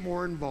try to get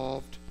more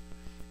involved,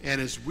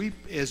 and as we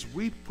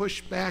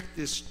push back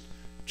this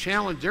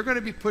challenge. They're going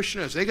to be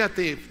pushing us. They got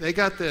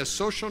the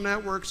social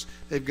networks,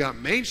 they've got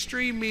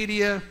mainstream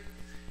media,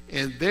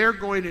 and they're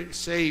going to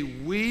say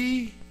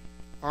we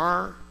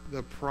are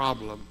the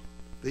problem.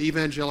 The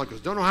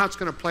evangelicals don't know how it's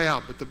going to play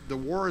out, but the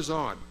war is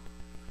on.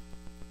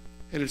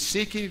 And it's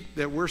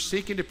we're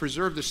seeking to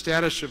preserve the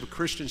status of a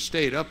Christian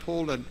state,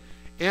 uphold an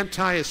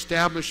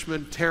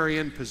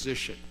anti-establishmentarian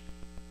position.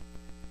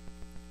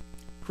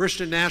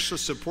 Christian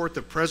nationalists support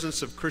the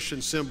presence of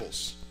Christian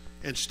symbols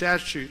and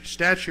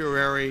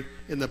statuary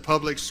in the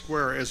public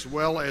square, as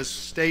well as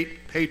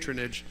state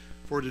patronage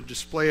for the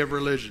display of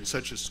religion,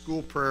 such as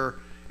school prayer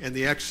and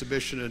the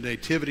exhibition of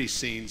nativity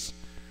scenes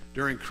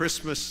during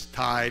Christmas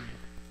tide,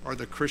 or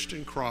the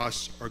Christian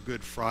cross, or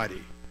Good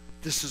Friday.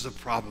 This is a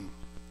problem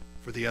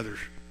for the other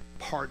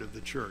part of the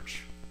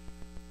church.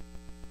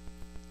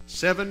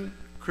 7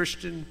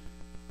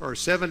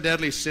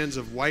 deadly sins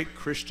of white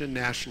Christian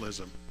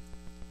nationalism.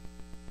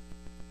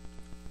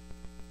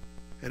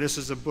 And this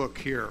is a book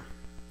here,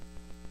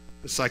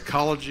 The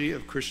Psychology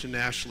of Christian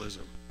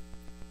Nationalism.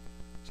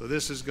 So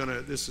this is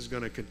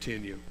going to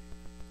continue.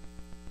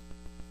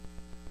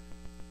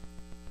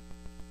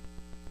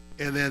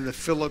 And then the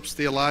Phillips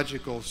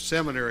Theological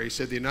Seminary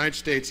said the United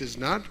States is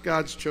not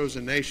God's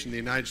chosen nation. The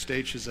United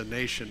States is a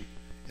nation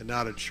and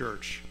not a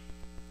church.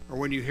 Or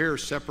when you hear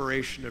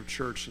separation of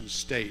church and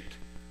state,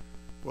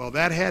 well,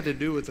 that had to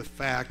do with the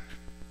fact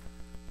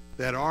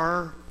that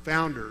our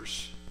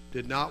founders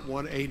did not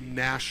want a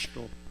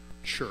national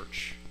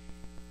church.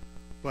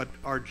 But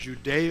our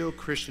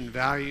Judeo-Christian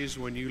values,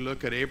 when you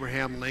look at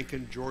Abraham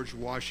Lincoln, George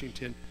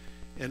Washington,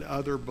 and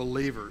other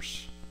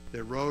believers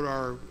that wrote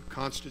our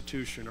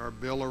Constitution, our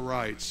Bill of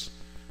Rights,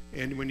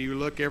 and when you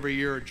look every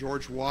year at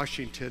George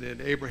Washington and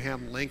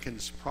Abraham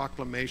Lincoln's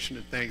proclamation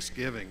at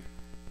Thanksgiving,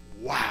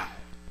 wow!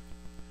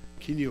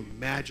 Can you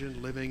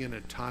imagine living in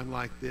a time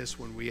like this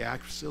when we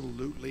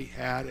absolutely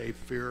had a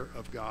fear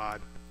of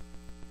God?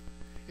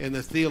 And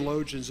the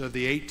theologians of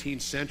the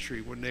 18th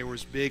century, when there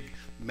was big,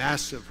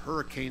 massive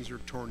hurricanes or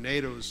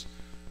tornadoes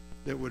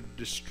that would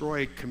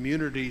destroy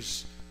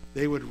communities,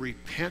 they would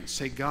repent,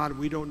 say, God,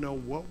 we don't know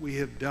what we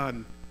have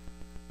done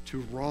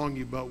to wrong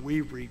you, but we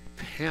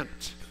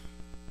repent,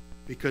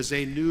 because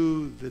they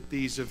knew that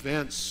these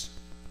events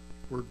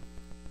were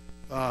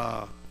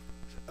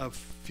of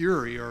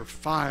fury or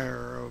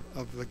fire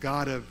of the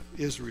God of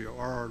Israel,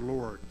 or our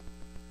Lord.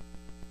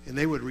 And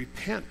they would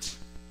repent.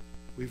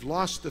 We've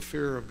lost the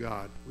fear of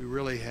God. We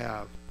really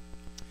have.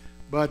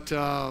 But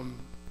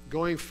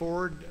going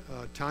forward,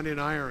 Tanya and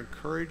I are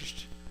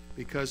encouraged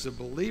because the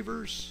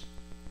believers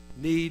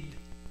need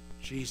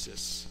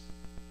Jesus.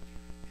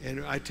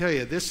 And I tell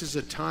you, this is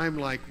a time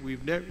like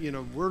we've never,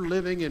 we're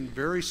living in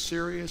very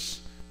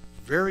serious,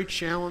 very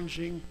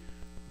challenging,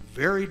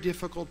 very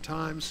difficult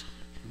times.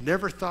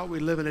 Never thought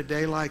we'd live in a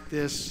day like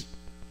this.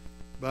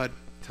 But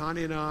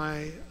Tanya and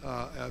I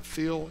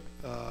feel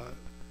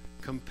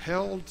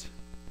compelled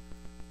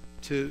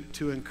to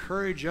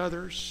encourage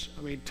others.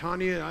 I mean,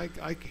 Tanya,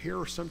 I hear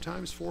her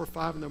sometimes 4 or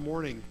 5 in the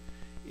morning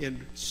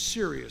in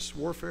serious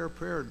warfare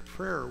prayer and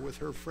prayer with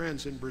her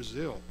friends in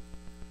Brazil.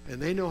 And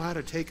they know how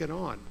to take it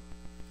on.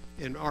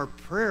 And our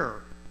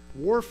prayer,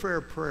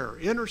 warfare prayer,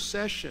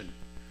 intercession,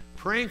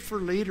 praying for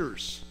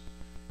leaders,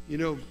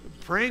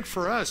 praying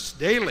for us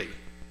daily.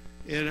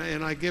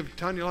 And I give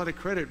Tanya a lot of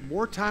credit.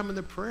 More time in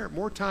the prayer,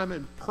 more time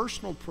in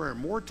personal prayer,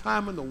 more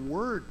time in the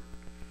Word.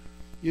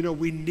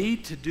 We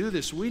need to do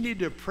this. We need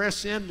to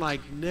press in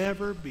like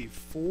never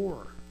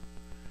before.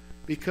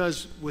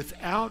 Because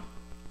without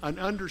an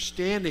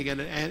understanding and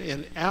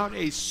without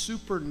a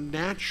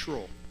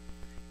supernatural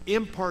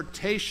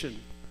impartation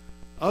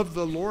of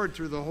the Lord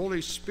through the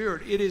Holy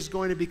Spirit, it is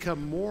going to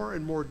become more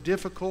and more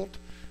difficult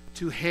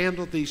to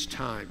handle these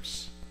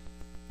times.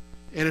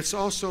 And it's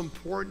also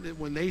important that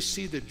when they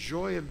see the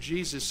joy of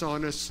Jesus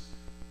on us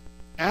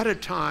at a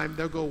time,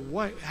 they'll go,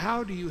 "What?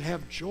 How do you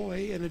have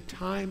joy in a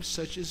time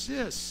such as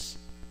this?"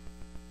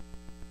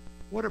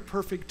 What a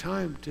perfect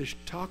time to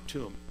talk to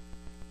them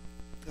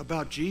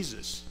about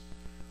Jesus.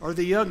 Or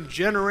the young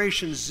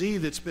Generation Z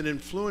that's been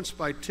influenced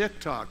by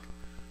TikTok.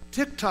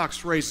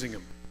 TikTok's raising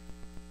them,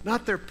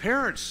 not their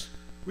parents.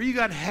 Where you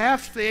got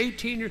half the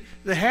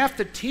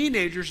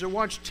teenagers that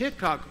watch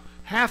TikTok,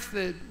 half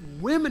the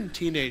women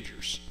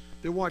teenagers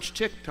that watch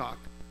TikTok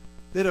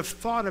that have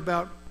thought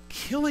about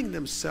killing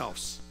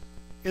themselves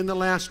in the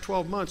last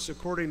 12 months,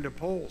 according to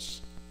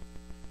polls.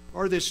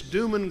 Or this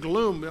doom and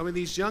gloom. I mean,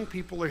 these young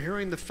people are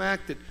hearing the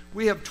fact that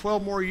we have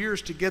 12 more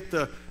years to get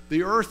the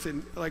earth,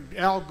 and like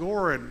Al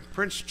Gore and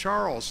Prince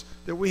Charles,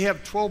 that we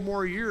have 12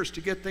 more years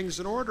to get things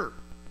in order.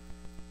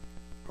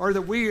 Or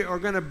that we are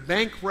going to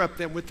bankrupt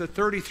them with the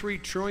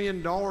 $33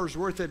 trillion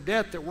worth of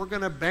debt, that we're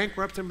going to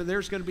bankrupt them and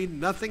there's going to be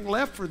nothing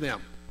left for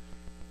them.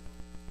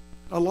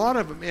 A lot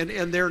of them,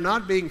 and they're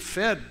not being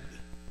fed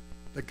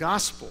the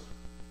gospel.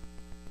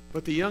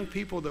 But the young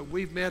people that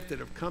we've met that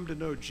have come to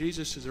know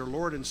Jesus as their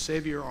Lord and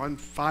Savior are on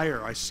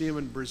fire. I see them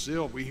in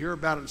Brazil. We hear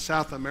about it in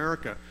South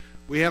America.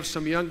 We have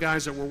some young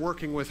guys that we're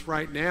working with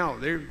right now.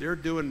 They're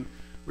doing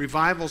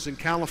revivals in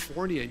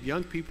California, and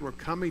young people are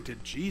coming to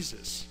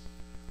Jesus.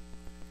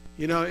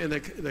 You know, in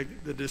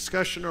the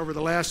discussion over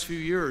the last few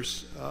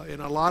years,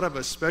 and a lot of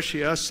us,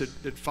 especially us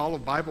that follow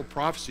Bible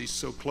prophecies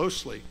so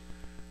closely,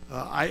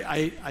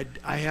 I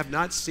have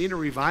not seen a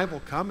revival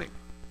coming.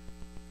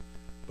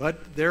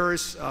 But there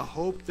is a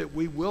hope that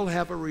we will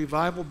have a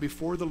revival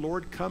before the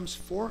Lord comes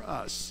for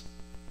us.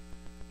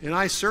 And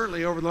I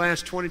certainly, over the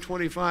last 20,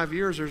 25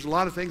 years, there's a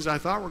lot of things I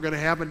thought were going to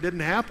happen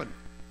didn't happen.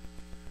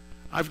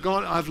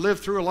 I've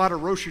lived through a lot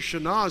of Rosh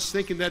Hashanahs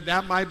thinking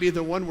that might be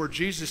the one where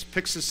Jesus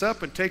picks us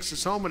up and takes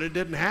us home, and it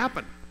didn't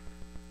happen.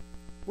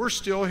 We're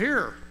still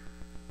here.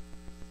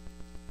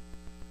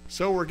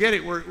 So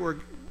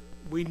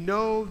we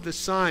know the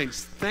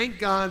signs. Thank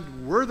God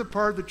we're the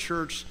part of the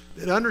church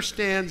that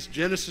understands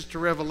Genesis to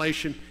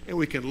Revelation, and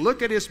we can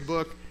look at his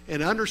book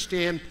and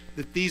understand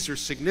that these are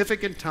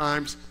significant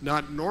times,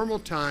 not normal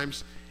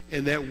times,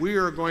 and that we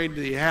are going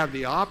to have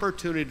the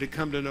opportunity to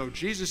come to know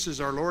Jesus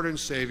as our Lord and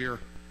Savior.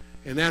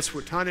 And that's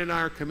what Tanya and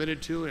I are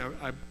committed to, and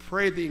I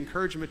pray the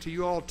encouragement to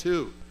you all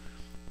too.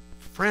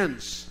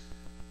 Friends,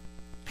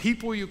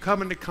 people you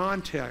come into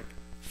contact,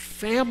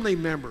 family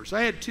members.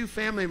 I had 2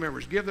 family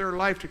members give their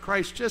life to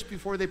Christ just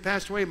before they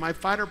passed away. My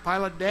fighter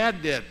pilot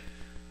dad did.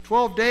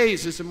 12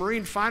 days as a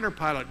Marine fighter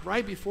pilot.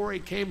 Right before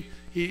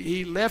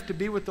he left to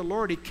be with the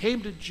Lord, he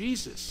came to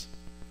Jesus.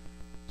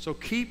 So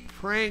keep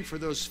praying for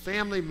those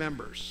family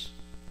members,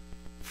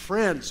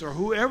 friends, or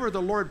whoever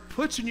the Lord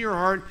puts in your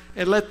heart,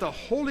 and let the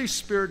Holy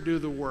Spirit do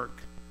the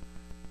work.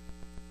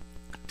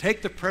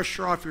 Take the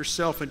pressure off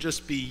yourself and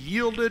just be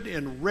yielded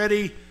and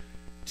ready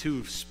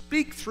to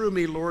speak through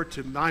me, Lord,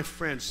 to my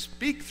friends.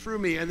 Speak through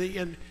me. And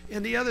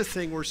the other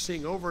thing we're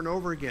seeing over and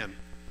over again,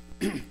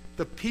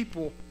 the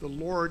people the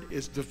Lord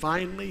is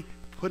divinely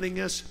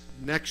putting us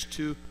next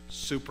to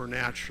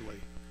supernaturally.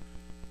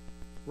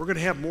 We're going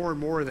to have more and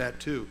more of that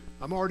too.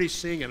 I'm already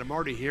seeing it. I'm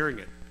already hearing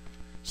it.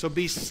 So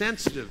be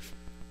sensitive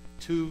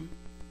to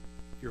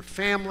your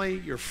family,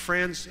 your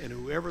friends, and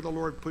whoever the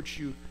Lord puts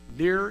you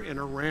near and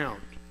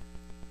around,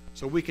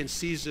 so we can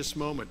seize this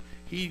moment.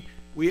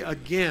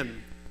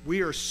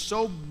 We are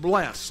so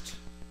blessed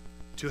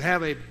to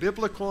have a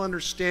biblical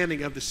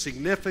understanding of the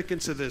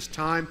significance of this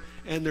time,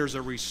 and there's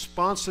a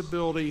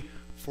responsibility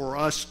for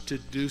us to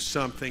do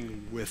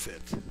something with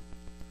it.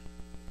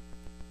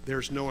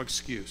 There's no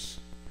excuse.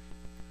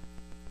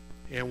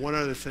 And one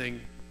other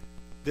thing,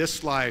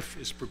 this life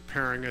is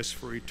preparing us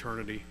for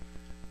eternity.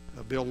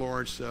 Bill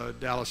Lawrence,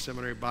 Dallas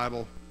Seminary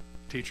Bible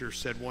teacher,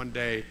 said one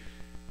day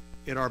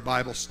in our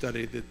Bible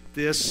study that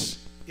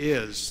this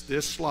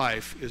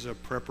life is a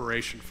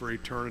preparation for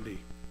eternity.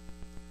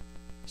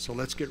 So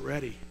let's get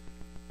ready,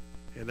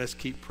 and let's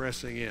keep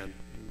pressing in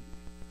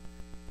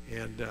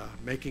and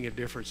making a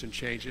difference and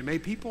change. And may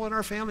people in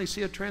our family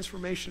see a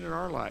transformation in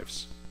our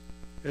lives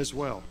as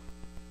well.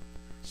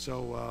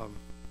 So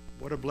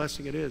what a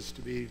blessing it is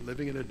to be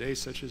living in a day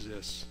such as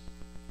this.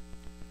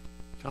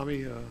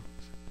 Tommy,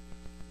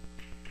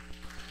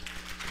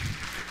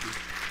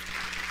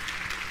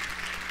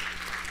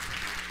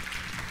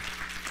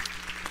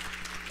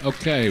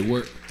 okay,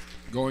 we're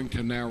going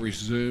to now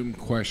resume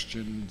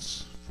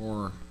questions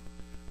for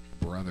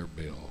Brother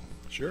Bill.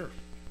 Sure.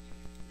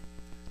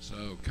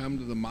 So come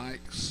to the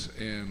mics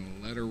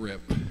and let her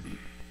rip.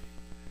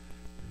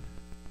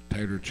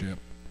 Tater chip.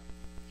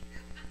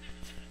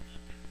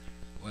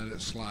 Let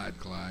it slide,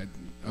 Clyde.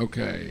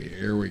 Okay,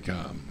 here we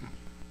come.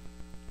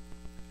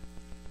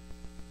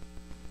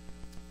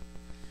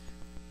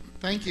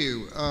 Thank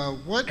you.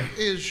 What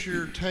is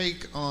your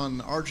take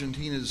on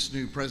Argentina's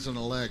new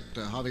president-elect,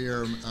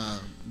 Javier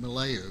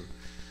Milei?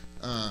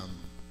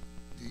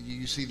 Do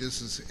you see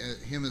this as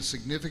him as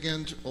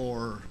significant,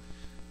 or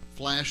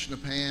flash in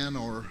the pan,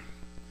 or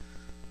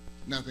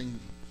nothing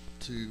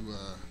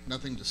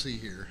to see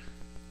here?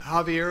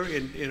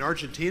 Javier in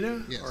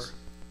Argentina? Yes. Or,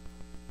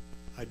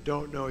 I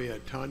don't know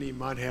yet. Tanya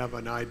might have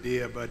an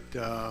idea, but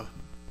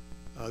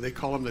they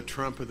call him the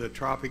Trump of the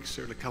tropics,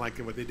 or kind of like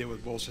what they did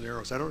with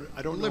Bolsonaro. So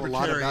I don't know a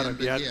lot about him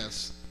yet.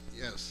 Yes.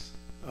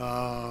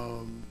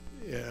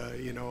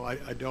 You know,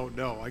 I don't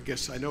know. I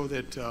guess I know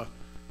that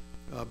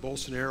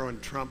Bolsonaro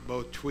and Trump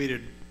both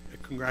tweeted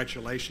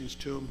congratulations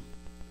to him.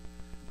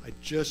 I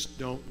just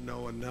don't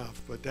know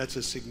enough, but that's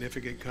a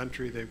significant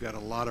country. They've got a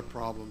lot of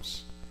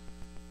problems.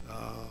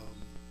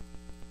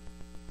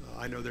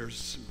 I know there's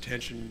some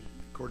tension,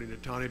 according to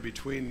Tony,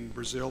 between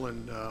Brazil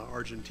and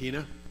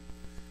Argentina,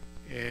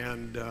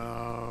 and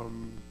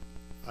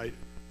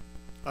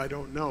I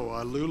don't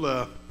know.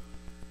 Lula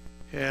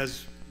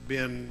has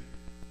been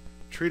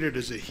treated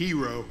as a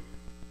hero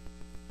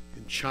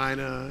in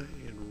China,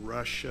 in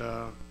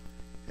Russia,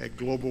 at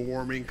global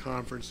warming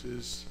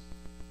conferences.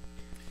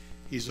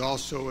 He's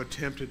also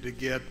attempted to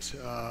get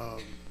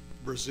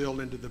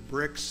Brazil into the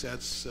BRICS.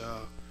 That's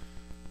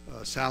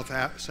South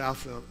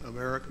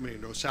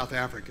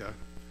Africa,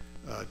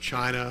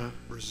 China,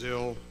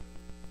 Brazil,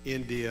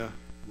 India,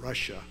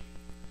 Russia.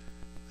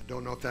 I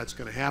don't know if that's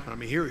going to happen. I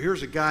mean,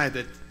 here's a guy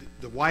that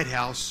the White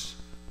House,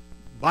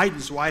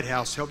 Biden's White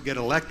House, helped get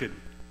elected,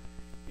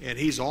 and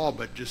he's all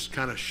but just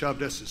kind of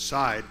shoved us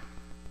aside,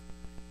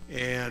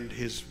 and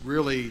has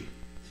really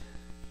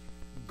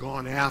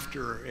gone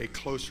after a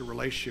closer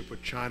relationship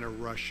with China,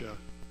 Russia,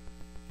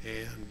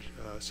 and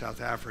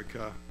South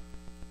Africa,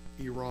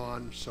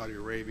 Iran, Saudi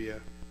Arabia,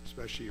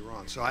 especially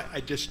Iran. So I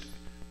just,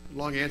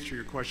 long answer to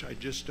your question, I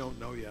just don't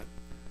know yet.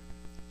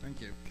 Thank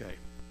you. Okay.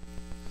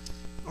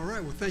 All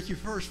right, well, thank you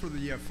first for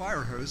the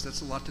fire hose.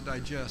 That's a lot to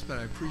digest, but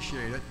I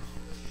appreciate it.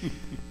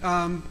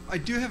 I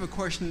do have a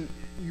question.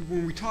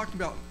 When we talked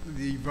about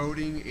the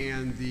voting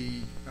and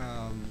the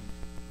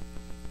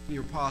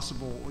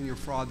possible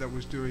fraud that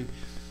was doing,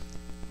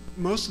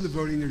 most of the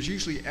voting, there's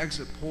usually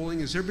exit polling.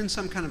 Has there been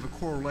some kind of a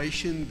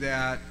correlation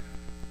that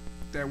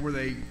where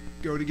they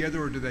go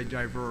together, or do they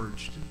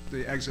diverge,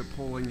 the exit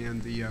polling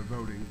and the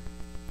voting,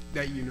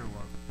 that you know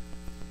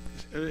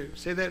of?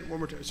 Say that one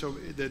more time. So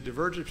the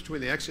divergence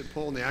between the exit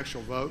poll and the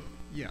actual vote?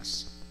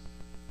 Yes.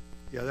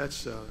 Yeah,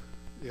 that's,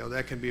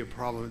 that can be a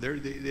problem.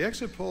 The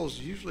exit polls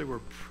usually were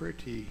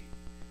pretty,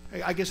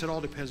 I guess it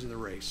all depends on the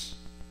race.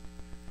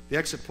 The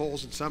exit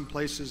polls in some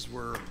places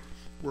were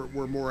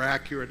more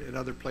accurate, in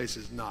other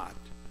places not.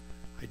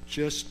 I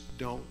just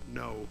don't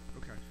know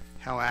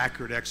how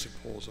accurate exit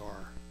polls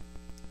are.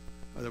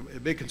 The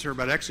big concern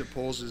about exit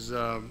polls is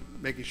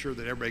making sure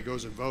that everybody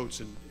goes and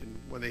votes, and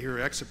when they hear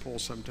exit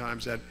polls,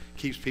 sometimes that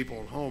keeps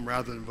people at home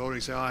rather than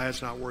voting, say, oh,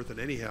 that's not worth it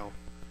anyhow.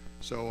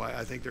 So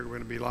I think they're going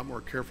to be a lot more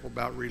careful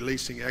about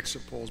releasing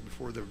exit polls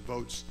before the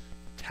votes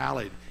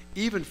tallied.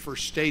 Even for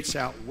states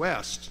out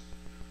west,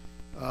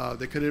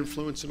 that could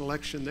influence an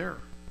election there,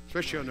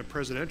 especially on the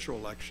presidential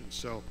election.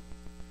 So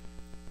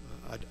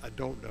I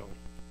don't know.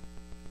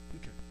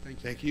 Okay,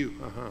 thank you. Thank you.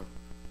 Uh-huh.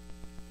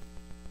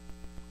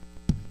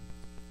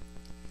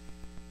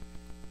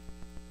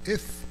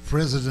 If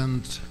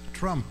President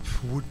Trump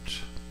would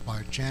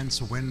by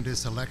chance win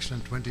this election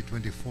in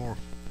 2024,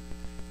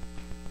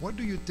 what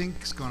do you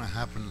think is going to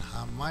happen?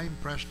 My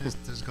impression is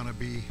there's going to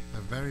be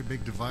a very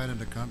big divide in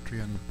the country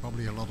and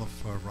probably a lot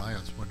of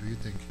riots. What do you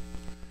think?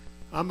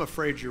 I'm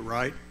afraid you're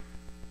right.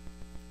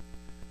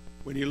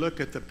 When you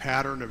look at the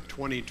pattern of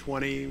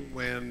 2020,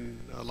 when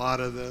a lot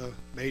of the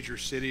major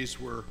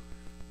cities were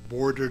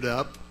boarded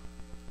up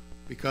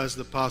because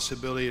of the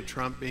possibility of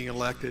Trump being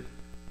elected,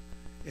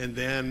 and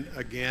then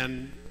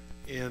again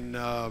in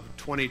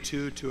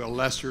 22 to a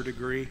lesser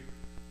degree,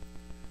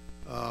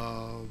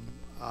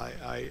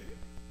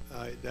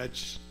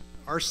 that's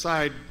our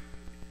side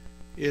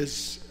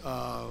is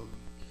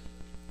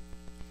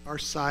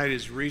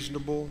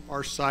reasonable.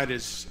 Our side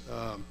is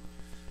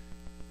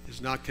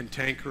not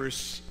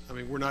cantankerous. I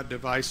mean, we're not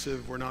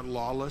divisive. We're not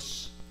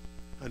lawless.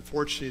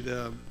 Unfortunately,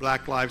 the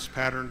Black Lives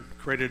pattern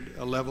created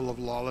a level of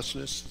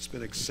lawlessness that's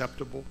been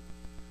acceptable.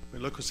 I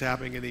mean, look what's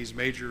happening in these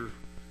major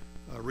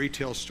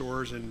retail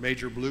stores in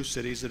major blue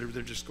cities that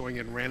they're just going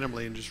in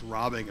randomly and just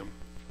robbing them.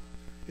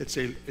 It's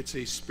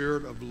a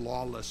spirit of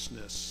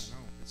lawlessness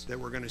that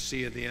we're going to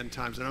see at the end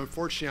times. And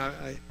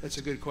unfortunately, that's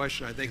a good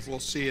question. I think we'll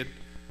see it.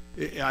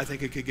 I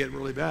think it could get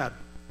really bad.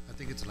 I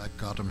think it's like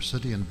Gotham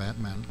City and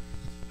Batman.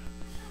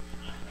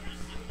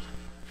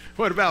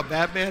 What about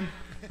Batman?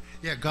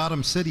 Yeah,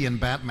 Gotham City and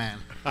Batman.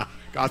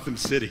 Gotham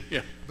City,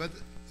 yeah. But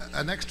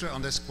an extra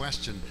on this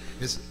question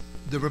is,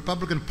 the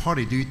Republican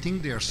Party, do you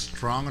think they are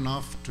strong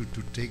enough to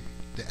take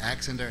the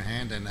axe in their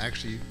hand and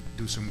actually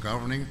do some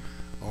governing,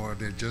 or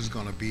they're just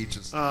going to be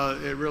just...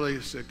 It really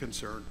is a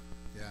concern.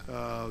 Yeah.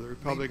 The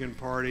Republican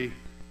Party.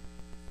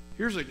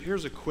 Here's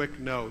a quick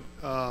note.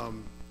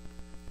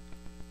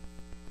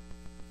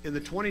 In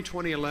the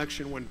 2020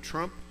 election, when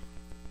Trump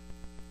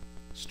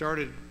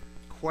started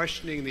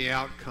questioning the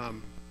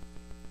outcome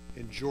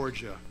in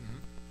Georgia,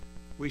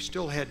 we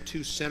still had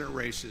 2 Senate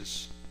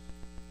races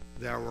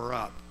that were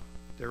up.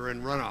 They were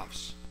in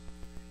runoffs.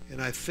 And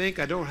I think,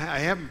 I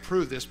haven't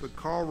proved this, but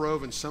Karl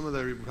Rove and some of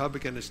the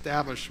Republican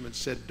establishment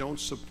said don't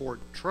support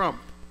Trump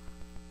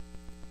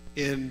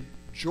in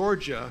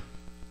Georgia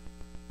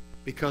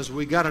because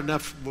we got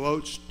enough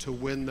votes to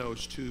win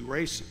those 2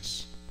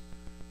 races.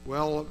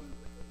 Well,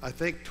 I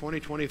think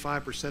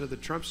 20-25% of the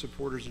Trump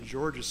supporters in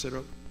Georgia said,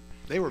 oh,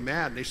 They were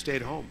mad and they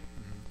stayed home.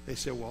 They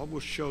said, well, we'll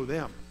show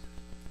them.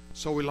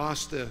 So we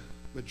lost the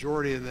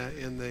majority in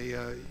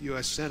the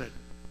U.S. Senate.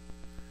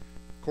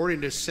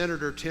 According to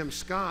Senator Tim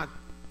Scott,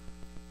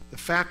 the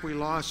fact we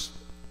lost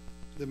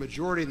the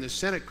majority in the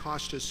Senate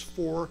cost us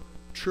 $4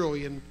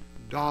 trillion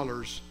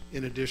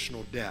in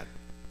additional debt.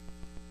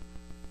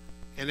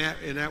 And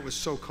that was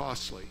so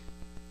costly.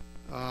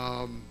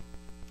 And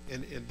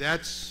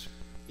that's,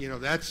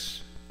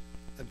 that's,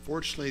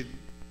 unfortunately,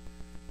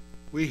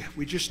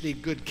 we just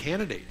need good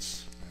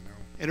candidates. I know.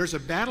 And there's a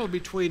battle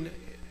between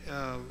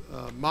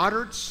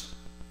moderates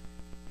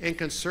and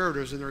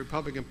conservatives in the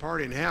Republican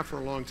Party, and have for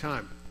a long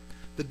time.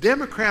 The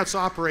Democrats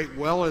operate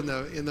well in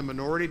the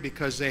minority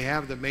because they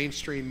have the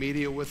mainstream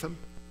media with them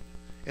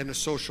and the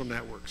social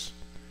networks.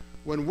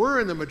 When we're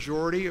in the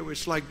majority, it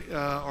was like,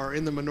 or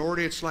in the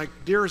minority, it's like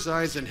deer's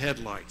eyes and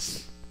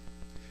headlights.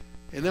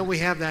 And then we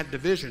have that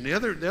division. The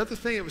other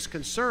thing that was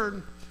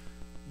concerned,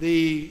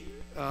 the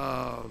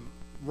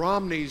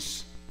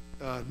Romney's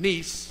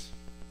niece,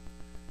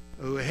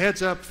 who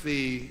heads up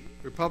the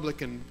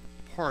Republican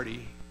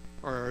Party,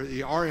 or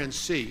the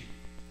RNC,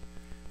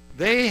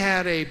 they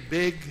had a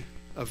big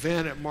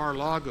event at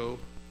Mar-a-Lago,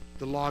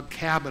 the Log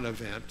Cabin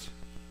event.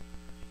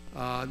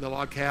 And the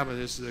Log Cabin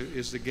is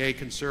the gay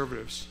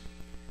conservatives.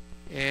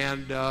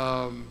 And,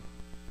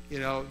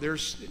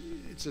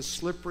 it's a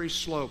slippery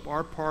slope.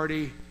 Our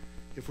party,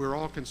 if we're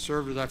all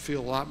conservatives, I feel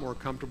a lot more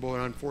comfortable.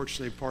 And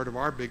unfortunately, part of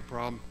our big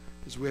problem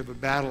is we have a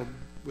battle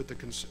with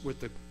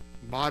the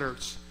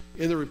moderates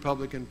in the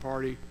Republican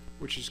Party,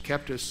 which has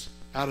kept us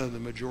out of the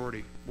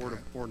majority more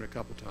than a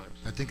couple times.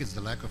 I think it's the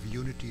lack of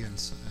unity and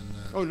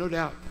Oh, no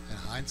doubt. and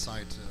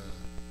hindsight.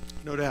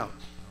 No doubt.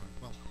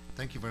 Well,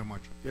 thank you very much.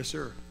 Yes,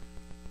 sir.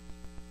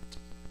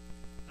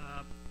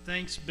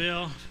 Thanks,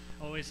 Bill.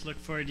 Always look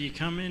forward to you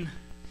coming.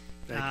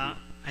 Thank you.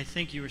 I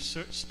think you were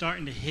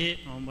starting to hit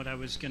on what I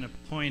was going to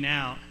point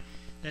out,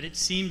 that it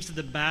seems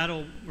the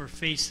battle we're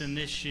facing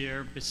this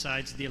year,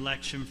 besides the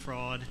election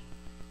fraud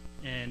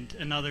and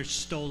another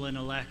stolen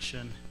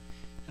election,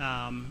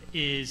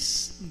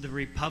 is the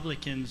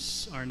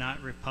Republicans are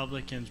not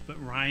Republicans, but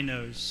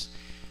rhinos.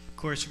 Of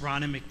course,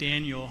 Ronna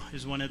McDaniel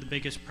is one of the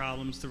biggest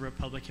problems the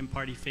Republican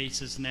Party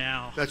faces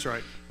now. That's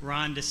right.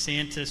 Ron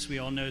DeSantis, we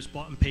all know, is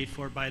bought and paid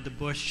for by the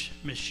Bush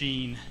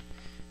machine.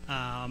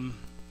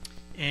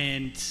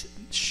 And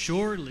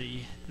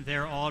surely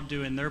they're all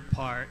doing their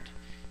part,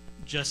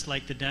 just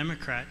like the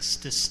Democrats,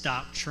 to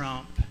stop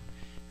Trump.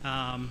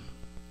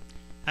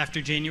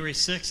 After January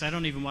 6th, I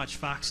don't even watch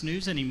Fox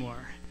News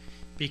anymore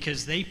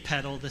because they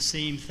peddle the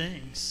same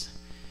things.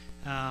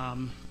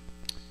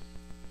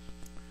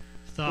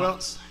 Thoughts? Well,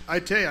 I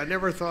tell you, I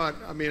never thought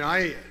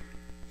I'd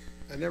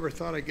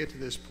get to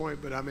this point,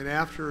 but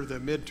after the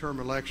midterm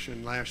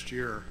election last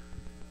year,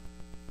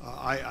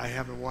 I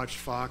haven't watched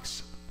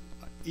Fox.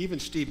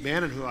 Even Steve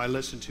Bannon, who I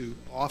listen to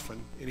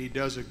often, and he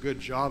does a good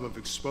job of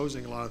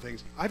exposing a lot of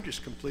things, I've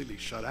just completely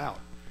shut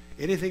out.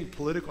 Anything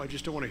political, I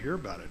just don't want to hear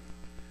about it.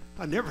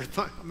 I never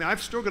thought, I'm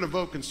still going to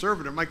vote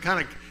conservative.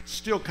 I'm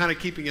still kind of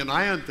keeping an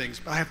eye on things,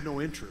 but I have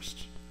no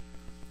interest.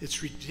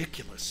 It's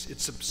ridiculous.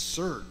 It's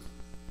absurd.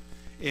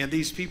 And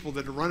these people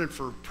that are running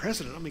for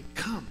president,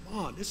 come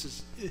on,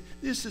 this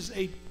is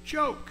a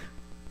joke.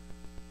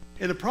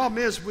 And the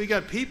problem is we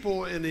got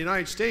people in the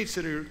United States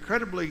that are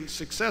incredibly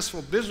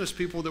successful business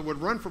people that would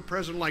run for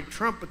president like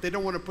Trump, but they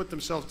don't want to put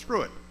themselves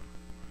through it.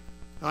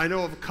 I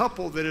know of a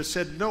couple that have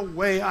said, no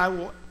way I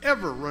will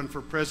ever run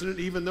for president,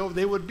 even though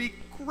they would be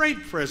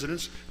great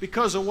presidents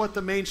because of what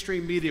the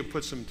mainstream media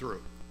puts them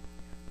through.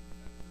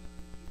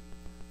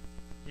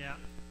 Yeah.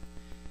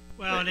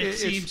 Well, and it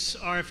seems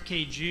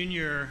RFK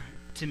Jr.,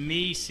 to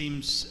me,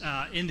 seems,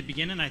 in the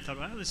beginning, I thought,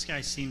 well, this guy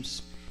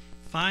seems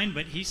fine,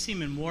 but he's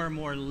seeming more and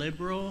more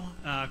liberal.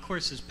 Of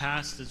course, his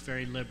past is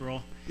very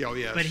liberal. Oh,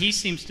 yes. But he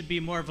seems to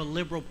be more of a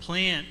liberal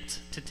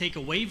plant to take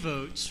away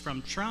votes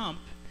from Trump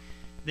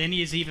than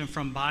he is even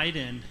from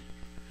Biden.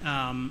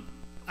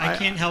 I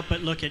can't help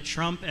but look at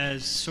Trump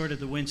as sort of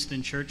the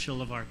Winston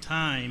Churchill of our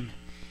time,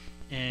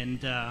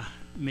 and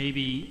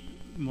maybe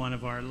one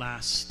of our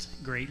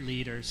last great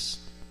leaders.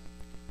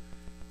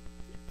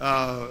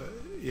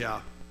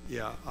 Yeah.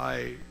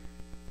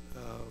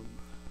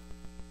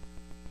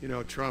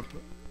 Trump,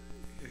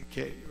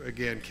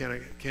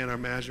 can't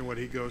imagine what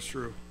he goes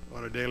through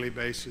on a daily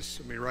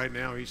basis. Right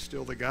now he's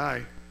still the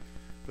guy,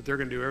 but they're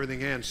going to do everything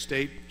they can,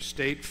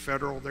 state,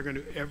 federal, they're going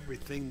to do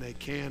everything they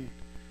can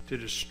to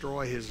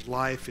destroy his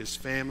life, his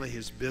family,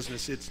 his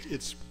business.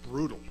 It's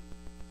brutal,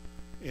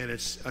 and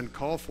it's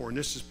uncalled for, and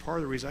this is part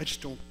of the reason I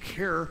just don't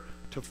care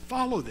to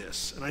follow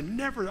this. And I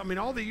never,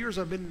 all the years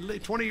I've been,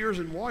 20 years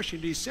in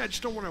Washington, D.C., I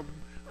just don't want to,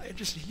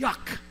 just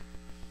yuck.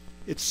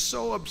 It's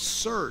so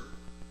absurd.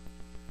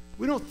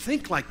 We don't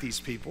think like these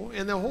people,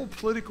 and the whole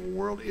political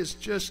world is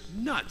just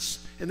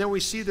nuts. And then we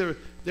see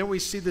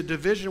the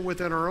division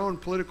within our own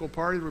political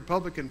party, the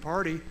Republican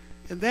Party,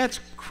 and that's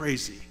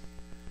crazy.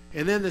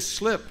 And then the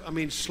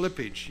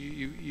slippage.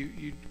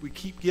 We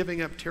keep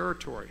giving up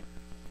territory.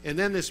 And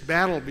then this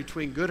battle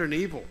between good and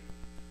evil.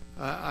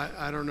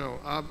 I don't know.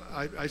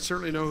 I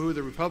certainly know who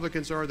the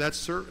Republicans are. That's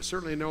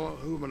certainly know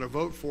who I'm going to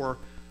vote for.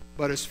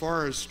 But as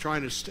far as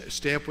trying to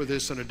stay up with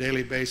this on a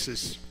daily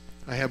basis,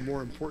 I have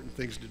more important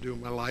things to do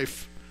in my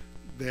life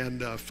than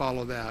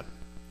follow that.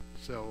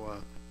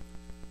 So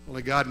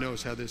only God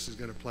knows how this is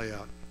going to play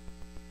out.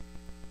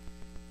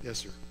 Yes,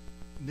 sir.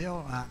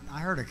 Bill, I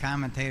heard a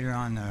commentator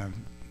on a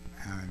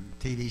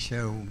TV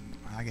show,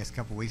 I guess a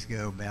couple weeks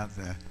ago, about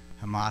the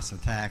Hamas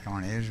attack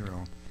on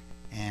Israel.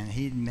 And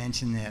he'd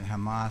mentioned that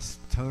Hamas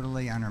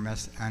totally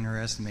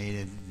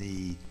underestimated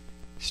the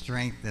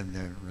strength of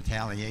the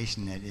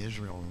retaliation that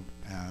Israel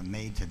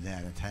made to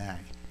that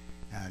attack.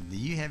 Do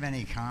you have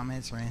any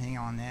comments or anything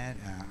on that?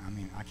 I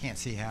mean, I can't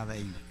see how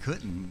they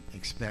couldn't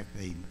expect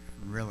a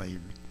really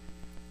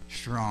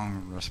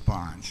strong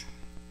response.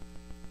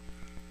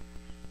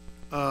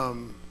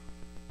 Avi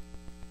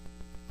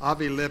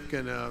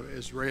Lipkin,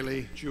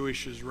 Israeli,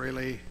 Jewish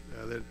Israeli,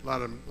 that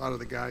a lot of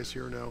the guys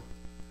here know,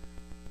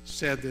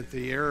 said that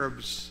the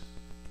Arabs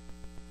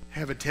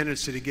have a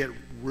tendency to get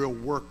real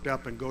worked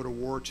up and go to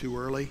war too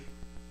early.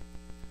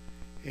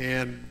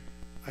 And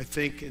I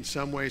think in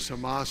some ways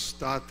Hamas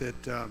thought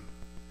that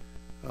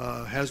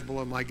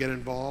Hezbollah might get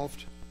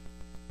involved,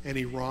 and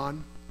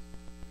Iran,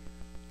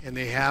 and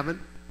they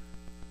haven't.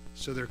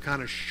 So they're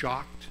kind of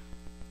shocked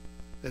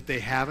that they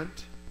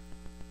haven't.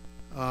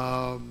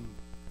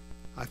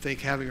 I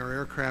think having our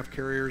aircraft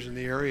carriers in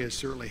the area has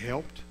certainly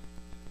helped.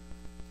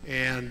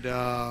 And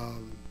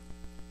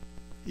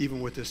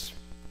even with this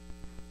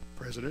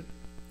president.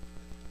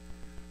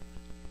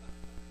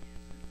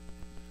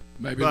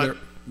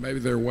 Maybe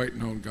they're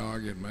waiting on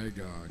Gog and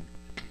Magog.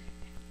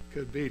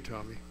 Could be,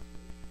 Tommy.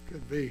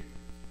 Could be.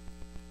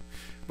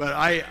 But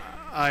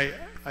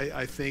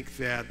I think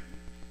that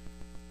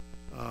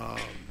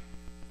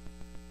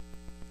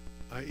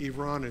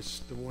Iran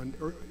is the one.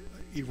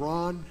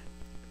 Iran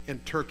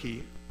and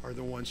Turkey are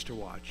the ones to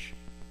watch.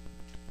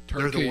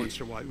 They're the ones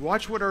to watch.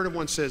 Watch what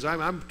Erdogan says.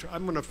 I'm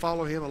going to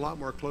follow him a lot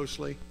more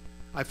closely.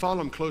 I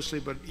follow him closely,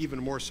 but even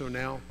more so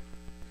now.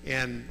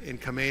 And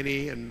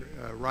Khomeini and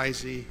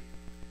Raisi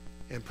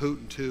and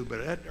Putin too.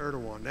 But that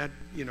Erdogan, that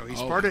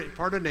he's part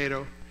of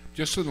NATO.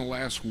 Just in the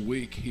last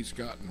week, he's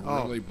gotten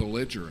really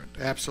belligerent.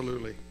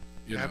 Absolutely.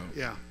 Yeah.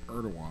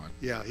 Erdogan.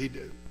 Yeah, he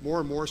did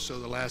more and more so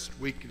the last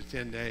week to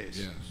 10 days.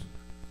 Yes.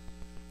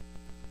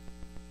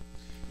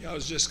 Yeah, I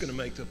was just going to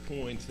make the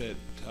point that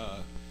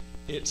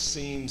it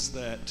seems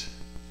that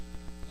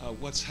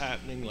what's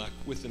happening, like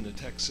within the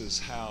Texas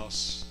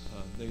House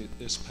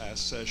this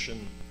past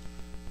session,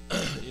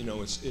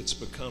 it's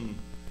become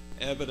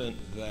evident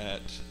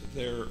that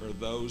there are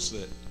those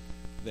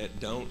that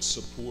don't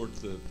support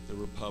the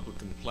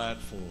Republican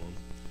platform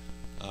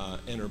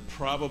and are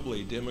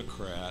probably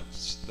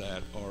Democrats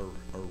that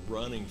are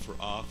running for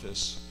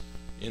office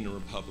in the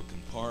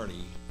Republican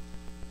Party,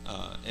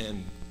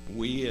 and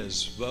we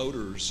as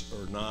voters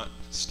are not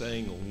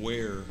staying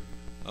aware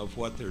of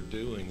what they're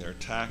doing, their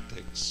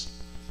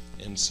tactics.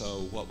 And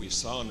so what we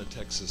saw in the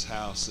Texas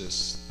House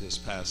this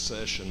past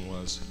session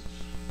was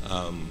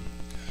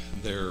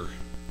they're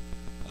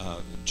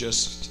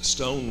just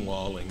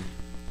stonewalling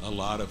a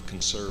lot of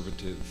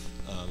conservative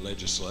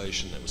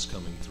legislation that was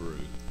coming through.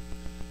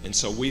 And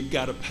so we've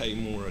got to pay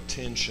more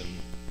attention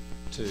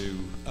to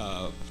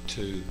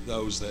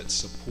those that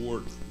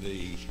support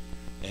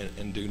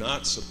and do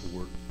not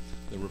support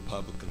the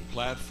Republican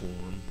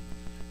platform,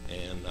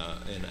 and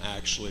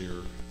actually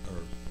are.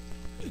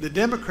 The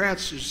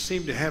Democrats just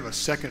seem to have a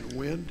second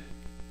wind,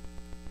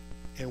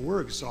 and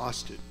we're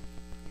exhausted.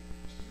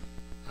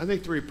 I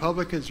think the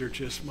Republicans are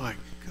just, my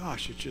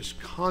gosh, it's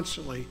just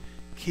constantly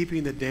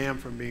keeping the dam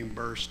from being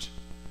burst.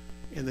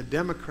 And the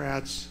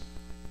Democrats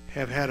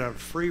have had a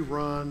free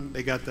run.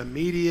 They got the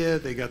media,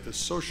 they got the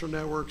social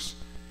networks,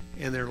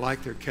 and they're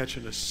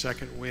catching a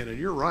second wind. And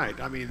you're right.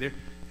 I mean,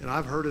 and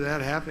I've heard of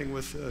that happening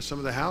with some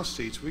of the House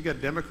seats. We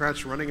got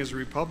Democrats running as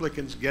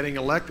Republicans, getting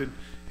elected,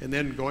 and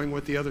then going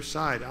with the other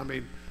side. I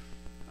mean,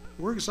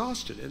 we're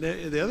exhausted. And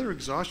the other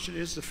exhaustion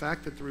is the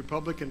fact that the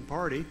Republican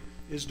Party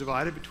is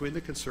divided between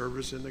the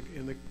conservatives and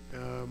the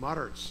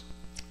moderates.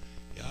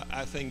 Yeah,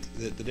 I think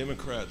that the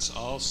Democrats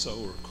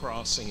also are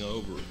crossing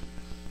over,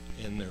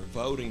 and they're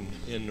voting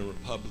in the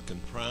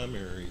Republican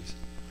primaries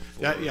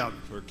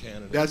for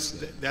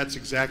candidates. That's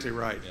exactly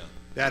right. Yeah.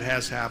 That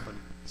has happened.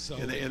 So,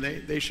 and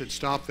they should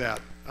stop that.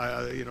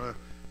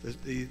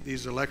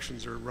 These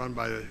elections are run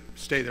by the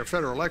state. They're a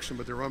federal election,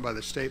 but they're run by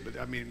the state. But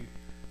I mean,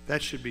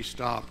 that should be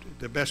stopped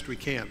the best we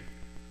can.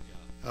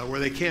 Where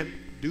they can't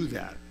do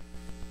that.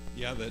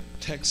 Yeah, the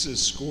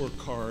Texas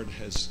scorecard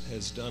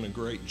has done a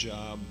great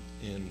job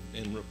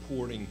in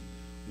reporting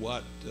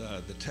what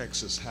the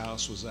Texas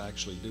House was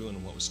actually doing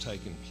and what was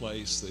taking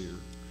place there.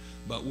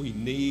 But we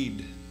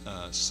need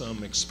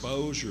some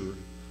exposure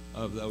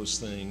of those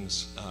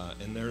things,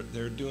 and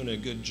they're doing a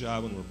good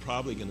job, and we're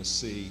probably going to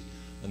see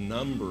a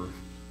number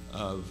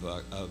of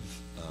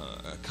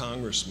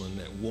congressmen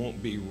that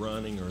won't be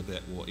running or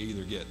that will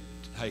either get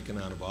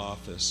taken out of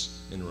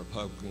office in the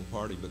Republican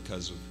Party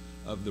because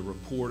of the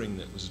reporting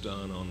that was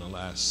done on the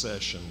last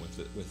session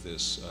with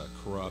this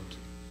corrupt.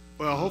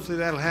 Well, hopefully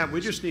that'll happen.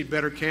 We just need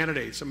better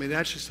candidates. I mean,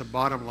 that's just the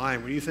bottom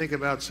line. When you think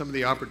about some of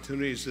the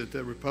opportunities that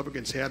the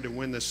Republicans had to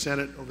win the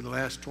Senate over the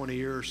last 20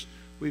 years,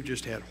 we've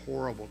just had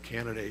horrible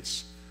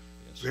candidates.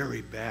 Yes.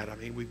 Very bad. I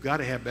mean, we've got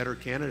to have better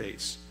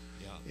candidates.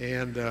 Yeah.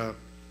 And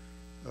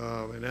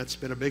that's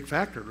been a big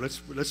factor.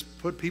 Let's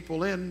put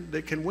people in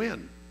that can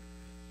win.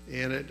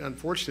 And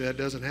unfortunately, that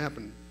doesn't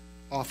happen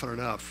often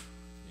enough.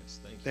 Yes,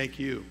 Thank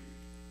you.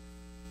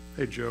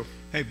 Hey, Joe.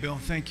 Hey, Bill,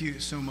 thank you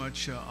so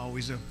much.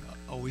 Always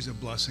a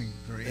blessing,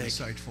 very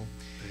insightful.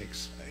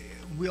 Thanks.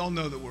 We all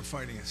know that we're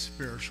fighting a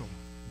spiritual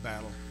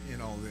battle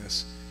in all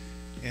this.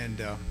 And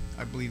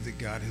I believe that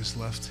God has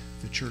left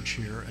the church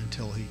here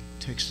until he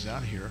takes us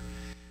out of here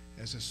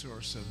as a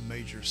source of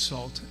major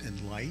salt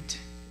and light.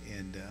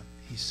 And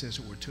he says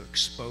that we're to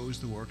expose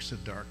the works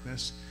of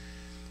darkness.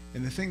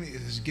 And the thing that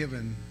has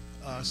given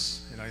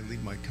us, and I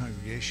lead my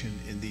congregation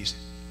in these,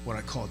 what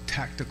I call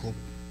tactical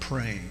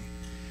praying,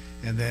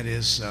 and that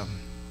is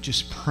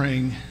just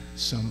praying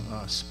some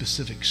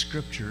specific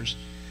scriptures.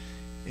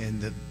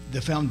 And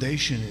the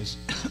foundation is,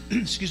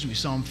 excuse me,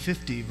 Psalm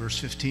 50, verse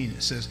 15.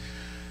 It says,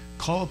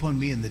 "Call upon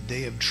me in the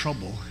day of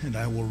trouble, and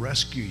I will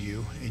rescue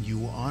you, and you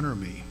will honor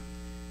me."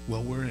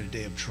 Well, we're in a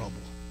day of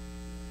trouble.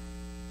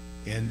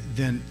 And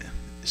then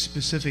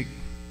specific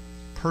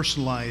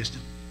personalized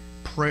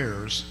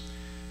prayers,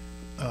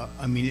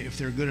 I mean, if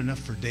they're good enough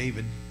for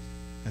David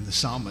and the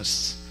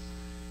psalmists,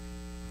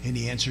 and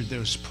he answered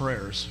those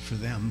prayers for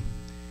them,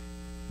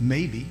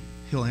 maybe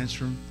he'll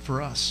answer them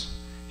for us.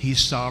 He's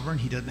sovereign.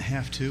 He doesn't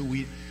have to.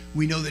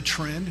 We know the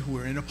trend.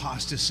 We're in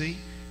apostasy,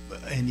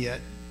 and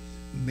yet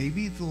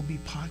maybe there'll be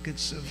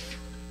pockets of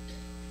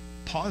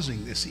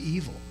pausing this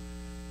evil.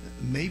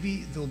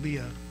 Maybe there'll be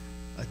a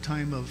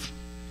time of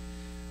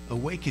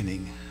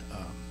awakening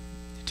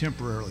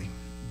temporarily.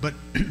 But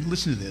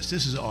listen to this.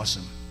 This is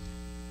awesome.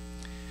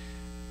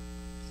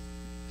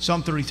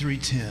 Psalm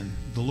 33:10,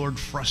 "The Lord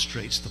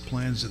frustrates the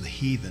plans of the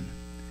heathen.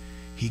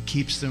 He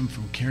keeps them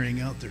from carrying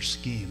out their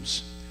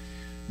schemes."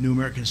 New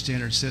American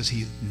Standard says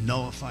he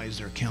nullifies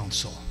their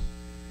counsel.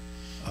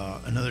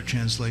 Another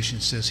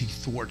translation says he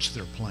thwarts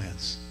their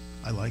plans.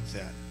 I like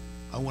that.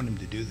 I want him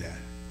to do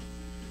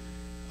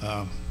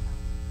that.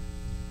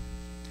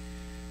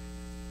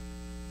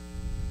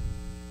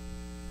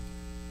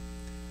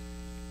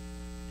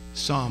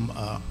 Psalm,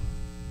 I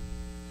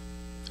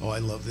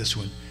love this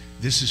one.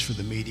 This is for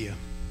the media.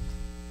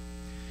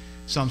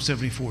 Psalm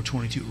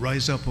 74:22,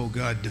 "Rise up, O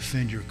God,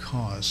 defend your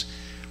cause.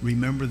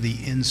 Remember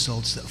the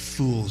insults that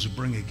fools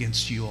bring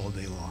against you all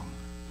day long."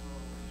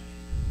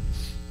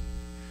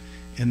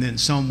 And then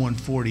Psalm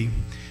 140,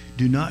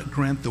 "Do not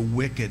grant the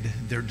wicked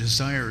their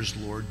desires,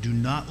 Lord. Do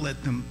not let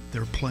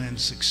their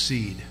plans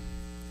succeed."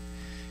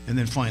 And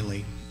then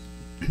finally,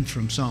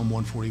 from Psalm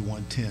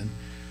 141:10,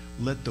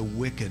 "Let the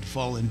wicked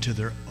fall into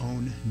their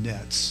own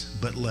nets,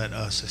 but let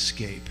us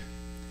escape."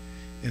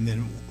 And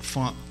then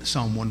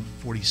Psalm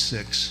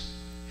 146,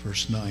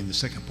 verse 9, the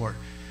second part,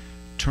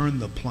 "Turn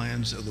the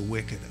plans of the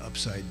wicked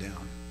upside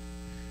down."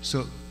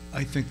 So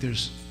I think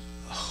there's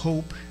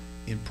hope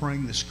in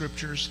praying the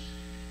scriptures.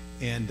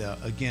 And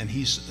again,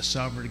 he's a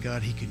sovereign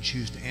God. He can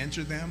choose to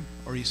answer them,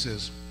 or he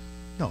says,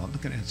 "No, I'm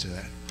not going to answer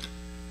that."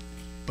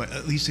 But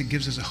at least it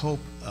gives us a hope,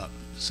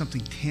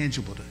 something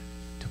tangible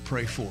to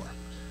pray for.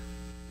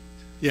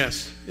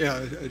 Yes,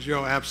 yeah,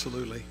 Joe,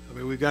 absolutely. I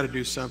mean, we've got to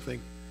do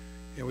something,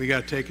 and we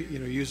got to take it,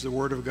 use the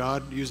Word of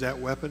God, use that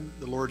weapon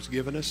the Lord's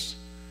given us.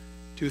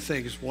 Two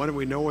things. One,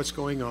 we know what's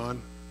going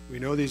on. We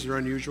know these are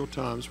unusual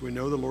times. We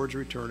know the Lord's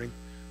returning.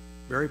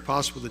 Very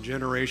possible the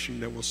generation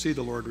that will see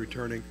the Lord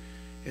returning,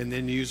 and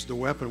then use the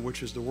weapon,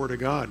 which is the Word of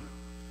God.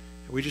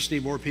 And we just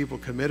need more people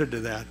committed to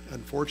that.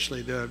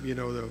 Unfortunately,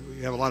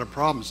 we have a lot of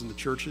problems in the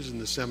churches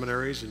and the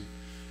seminaries, and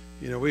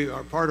we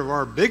are part of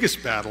our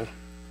biggest battle.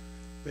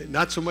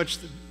 Not so much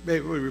the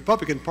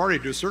Republican Party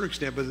to a certain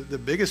extent, but the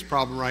biggest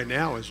problem right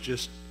now is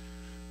just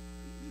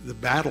the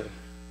battle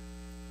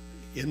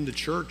in the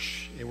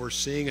church. And we're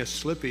seeing a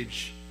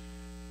slippage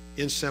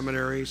in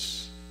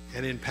seminaries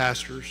and in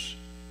pastors.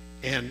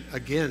 And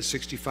again,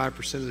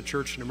 65% of the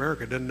church in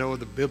America doesn't know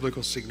the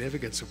biblical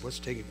significance of what's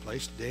taking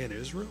place today in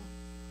Israel.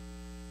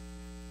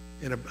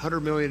 And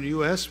 100 million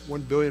U.S.,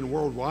 1 billion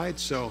worldwide.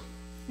 So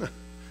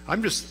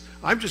I'm just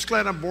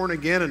glad I'm born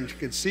again and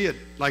can see it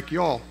like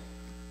y'all.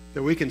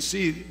 That we can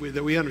see,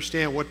 that we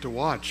understand what to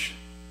watch.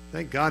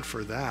 Thank God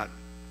for that.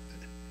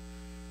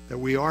 That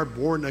we are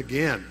born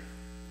again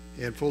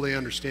and fully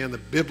understand the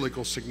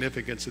biblical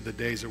significance of the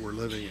days that we're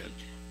living in.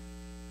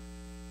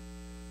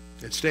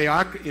 And stay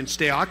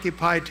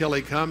occupied till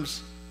he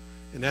comes,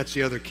 and that's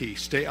the other key.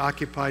 Stay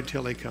occupied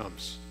till he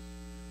comes.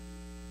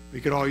 We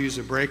could all use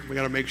a break. We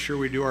got to make sure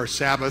we do our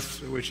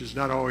Sabbath, which is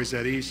not always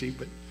that easy,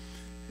 but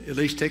at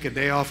least take a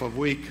day off a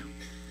week.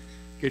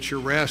 Get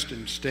your rest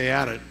and stay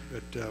at it.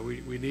 But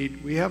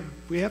we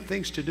have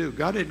things to do.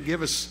 God didn't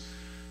give us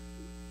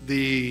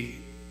the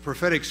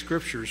prophetic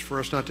scriptures for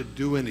us not to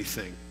do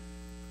anything.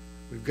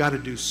 We've got to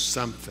do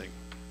something.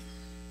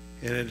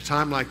 And at a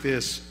time like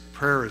this,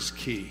 prayer is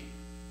key.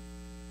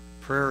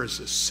 Prayer is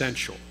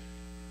essential.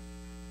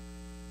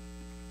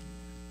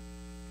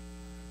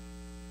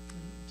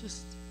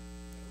 Just,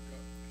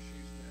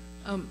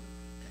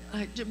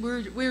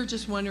 we're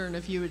just wondering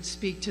if you would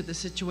speak to the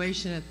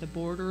situation at the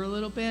border a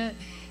little bit,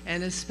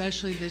 and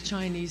especially the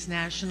Chinese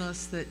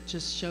nationalists that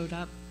just showed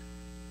up.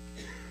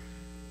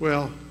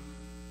 Well,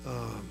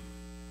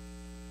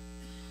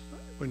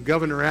 when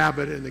Governor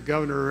Abbott and the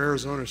governor of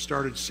Arizona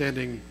started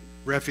sending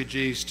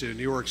refugees to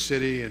New York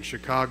City and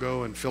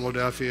Chicago and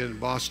Philadelphia and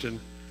Boston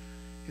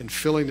and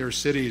filling their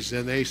cities,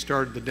 then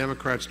the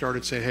Democrats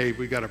started saying, hey,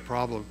 we got a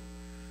problem.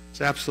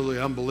 It's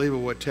absolutely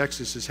unbelievable what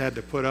Texas has had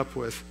to put up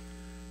with.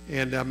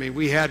 And I mean,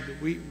 we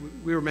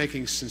were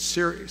making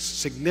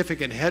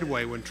significant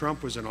headway when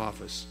Trump was in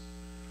office.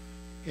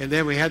 And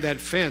then we had that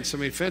fence. I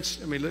mean,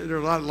 there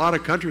are a lot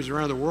of countries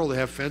around the world that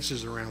have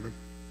fences around them.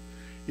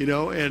 You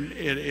know, and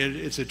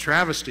it's a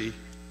travesty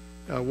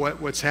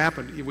what's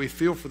happened. We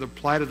feel for the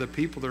plight of the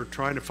people that are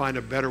trying to find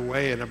a better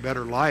way and a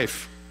better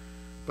life.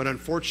 But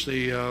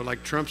unfortunately,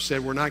 like Trump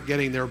said, we're not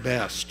getting their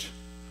best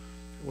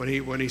when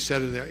he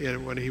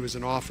said when he was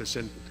in office.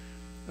 And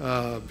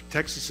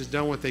Texas has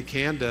done what they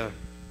can to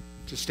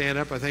stand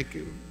up. I think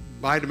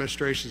Biden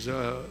administration is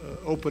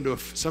open to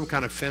some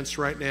kind of fence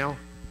right now.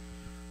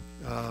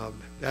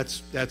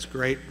 That's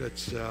great.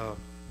 That's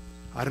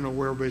I don't know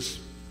where everybody's.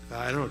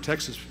 I don't know.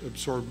 Texas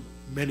absorbed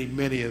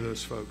many of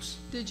those folks.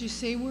 Did you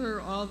see where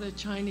all the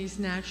Chinese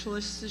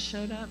nationalists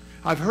showed up?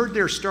 I've heard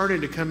they're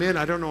starting to come in.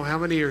 I don't know how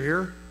many are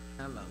here.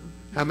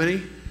 How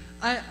many?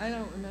 I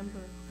don't remember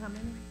how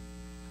many.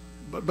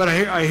 But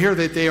I hear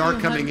that they are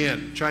coming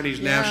in, Chinese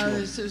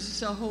nationals. Yeah,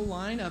 there's a whole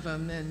line of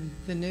them in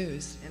the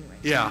news. Anyway.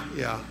 Yeah.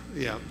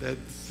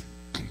 That's.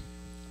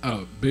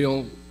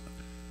 Bill,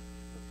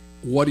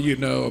 what do you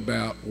know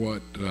about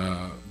what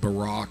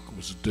Barack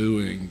was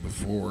doing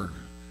before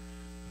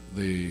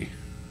the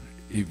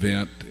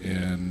event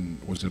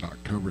was it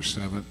October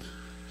 7th?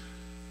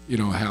 You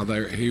know how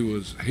he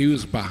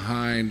was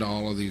behind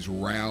all of these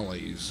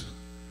rallies,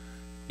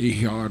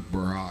 Ehud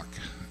Barak,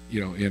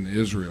 you know, in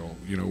Israel,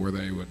 you know, where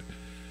they would.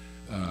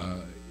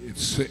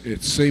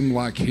 It seemed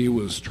like he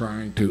was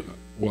trying to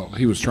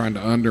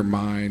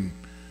undermine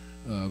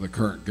the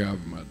current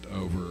government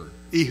over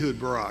Ehud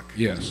Barak.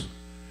 Yes.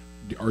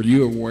 Are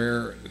you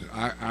aware?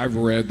 I've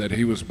read that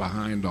he was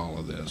behind all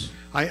of this.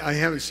 I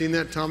haven't seen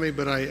that, Tommy,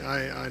 but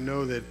I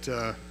know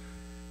that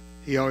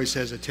he always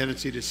has a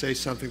tendency to say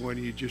something when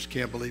you just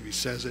can't believe he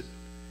says it.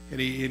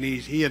 And he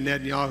and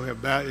Netanyahu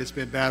have it's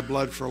been bad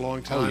blood for a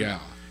long time. Oh, yeah.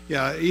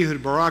 Yeah,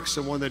 Ehud Barak's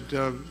the one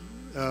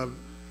that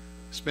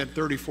spent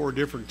 34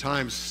 different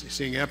times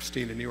seeing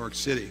Epstein in New York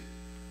City.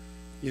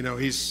 You know,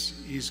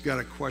 he's got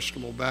a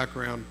questionable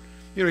background.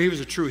 You know, he was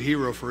a true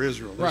hero for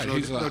Israel.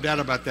 There's no doubt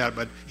about that,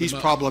 but he's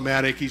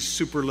problematic. He's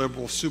super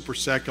liberal, super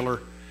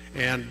secular,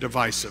 and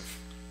divisive.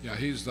 Yeah,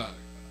 he's the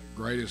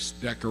greatest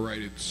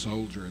decorated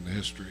soldier in the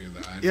history of the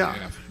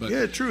IDF.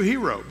 Yeah, true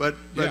hero, but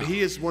Yeah.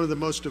 he is one of the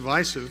most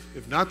divisive,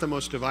 if not the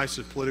most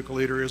divisive political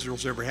leader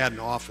Israel's ever had in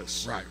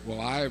office. Right.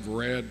 Well, I've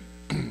read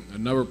a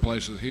number of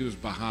places he was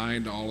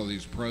behind all of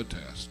these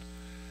protests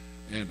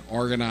and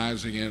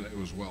organizing it. It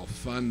was well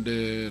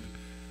funded,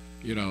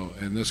 you know,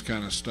 and this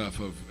kind of stuff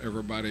of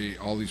everybody,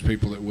 all these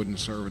people that wouldn't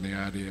serve in the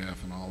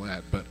IDF and all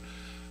that.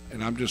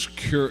 And I'm just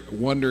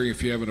wondering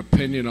if you have an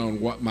opinion on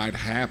what might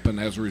happen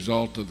as a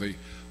result of the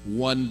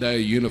one-day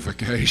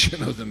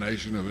unification of the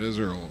nation of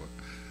Israel.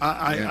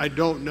 I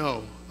don't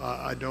know.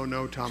 I don't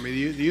know,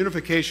 Tommy. The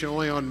unification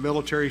only on a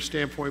military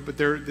standpoint, but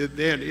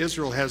then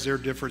Israel has their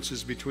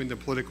differences between the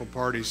political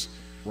parties.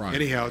 Right.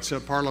 Anyhow, it's a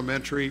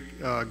parliamentary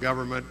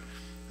government.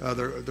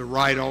 The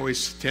right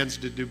always tends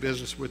to do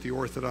business with the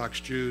Orthodox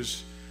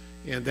Jews,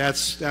 and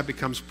that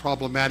becomes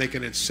problematic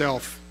in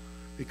itself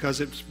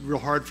because it's real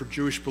hard for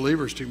Jewish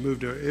believers to move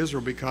to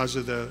Israel because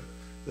of the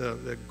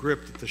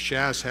grip that the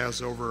Shas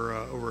has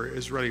over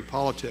Israeli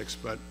politics.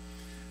 But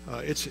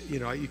it's, you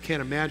know, you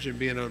can't imagine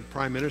being a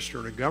prime minister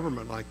in a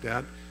government like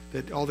that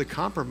all the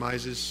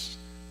compromises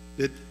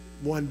that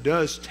one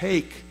does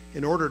take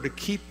in order to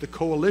keep the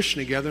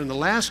coalition together. And the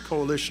last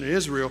coalition in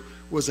Israel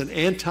was an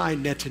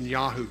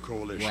anti-Netanyahu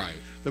coalition. Right.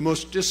 The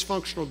most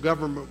dysfunctional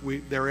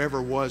government there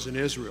ever was in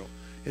Israel.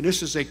 And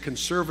this is a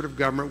conservative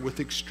government with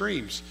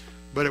extremes.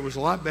 But it was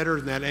a lot better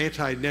than that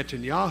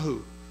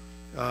anti-Netanyahu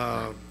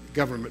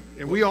government.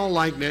 And we all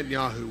like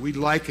Netanyahu. We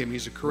like him.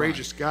 He's a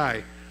courageous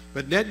guy.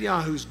 But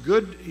Netanyahu's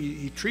good.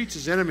 He treats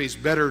his enemies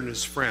better than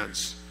his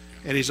friends.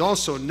 And he's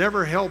also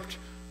never helped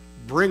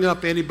bring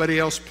up anybody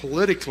else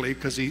politically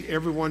because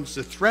everyone's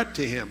a threat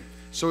to him.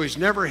 So he's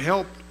never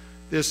helped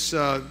this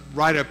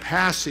rite of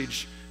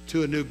passage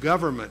to a new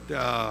government.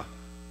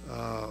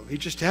 He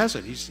just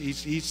hasn't.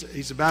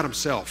 He's about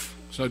himself.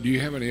 So do you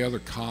have any other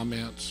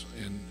comments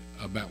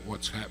about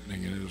what's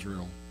happening in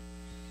Israel?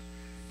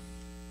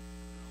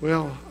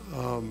 Well,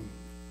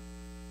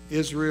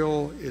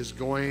 Israel is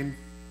going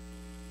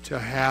to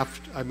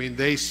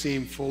they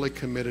seem fully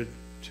committed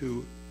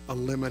to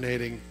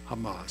eliminating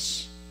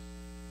Hamas.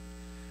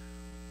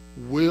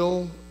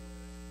 Will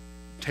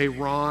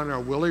Tehran, or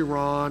will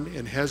Iran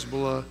and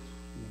Hezbollah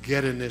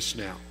get in this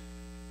now?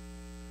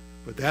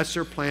 But that's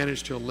their plan,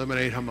 is to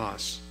eliminate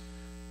Hamas.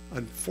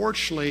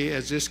 Unfortunately,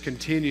 as this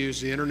continues,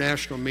 the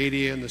international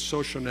media and the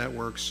social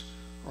networks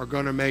are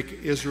going to make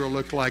Israel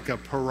look like a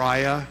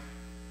pariah,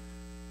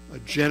 a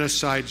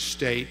genocide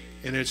state,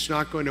 and it's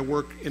not going to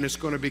work, and it's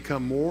going to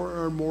become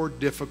more and more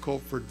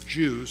difficult for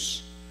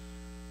Jews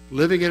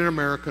living in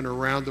America and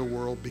around the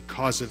world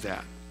because of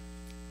that.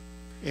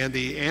 And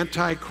the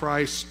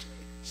Antichrist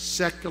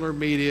secular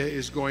media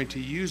is going to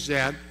use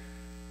that,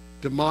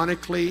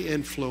 demonically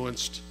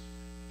influenced,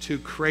 to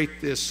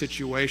create this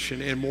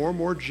situation. And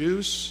more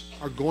Jews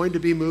are going to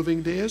be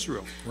moving to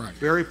Israel. Right.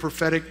 Very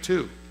prophetic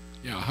too.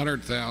 Yeah,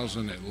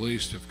 100,000 at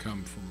least have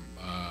come from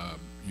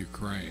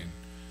Ukraine.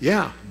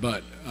 Yeah.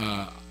 But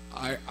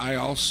I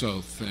also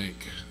think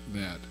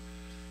that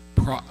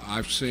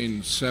I've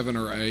seen 7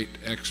 or 8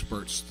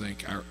 experts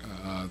think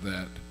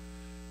that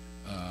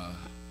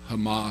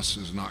Hamas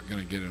is not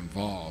going to get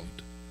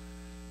involved,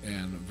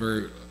 and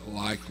very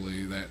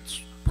likely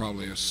that's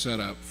probably a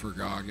setup for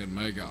Gog and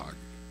Magog.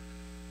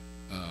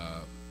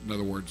 In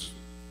other words,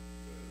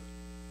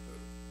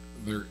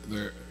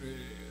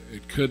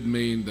 it could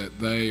mean that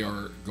they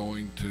are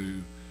going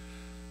to,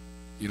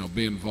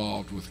 be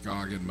involved with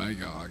Gog and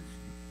Magog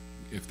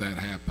if that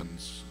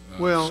happens.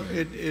 Well,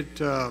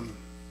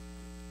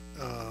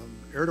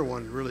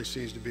 Erdogan really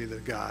seems to be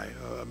the guy,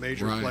 a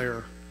major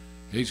player.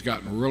 He's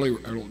gotten really,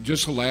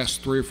 just the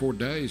last 3 or 4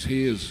 days,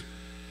 he's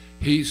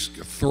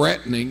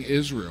threatening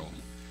Israel.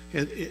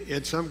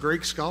 And some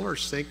Greek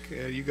scholars think,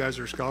 you guys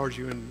are scholars,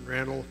 you and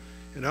Randall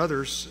and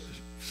others,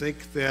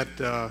 think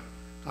that,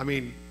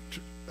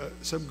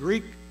 some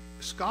Greek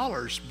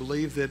scholars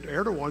believe that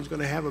Erdogan's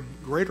going to have a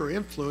greater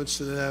influence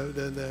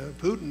than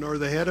Putin or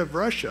the head of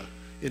Russia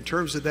in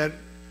terms of that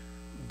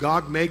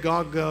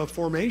Gog-Magog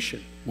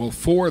formation. Well,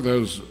 4 of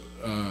those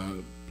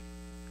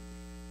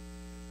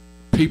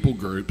people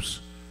groups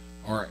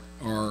are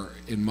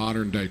in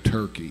modern-day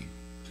Turkey,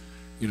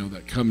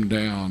 that come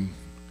down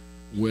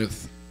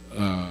with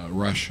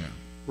Russia.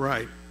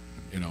 Right.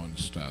 And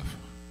stuff.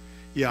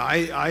 Yeah,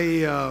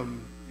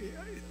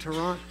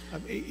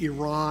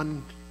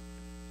 Iran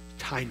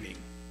timing,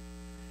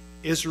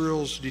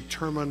 Israel's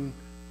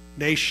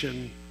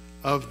determination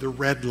of the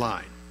red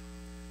line,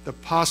 the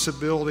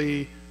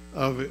possibility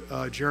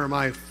of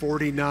Jeremiah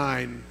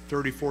 49,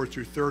 34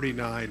 through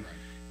 39,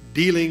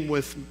 dealing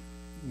with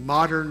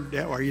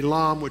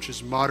Elam, which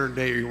is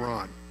modern-day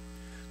Iran.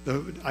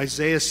 The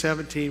Isaiah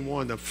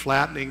 17:1, the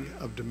flattening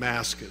of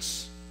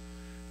Damascus.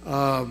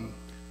 The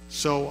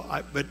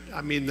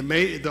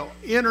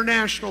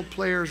international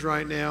players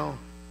right now,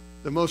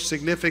 the most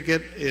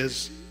significant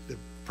is the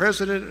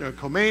President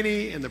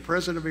Khomeini and the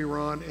President of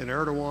Iran and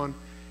Erdogan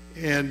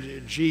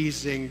and Xi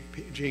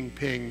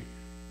Jinping,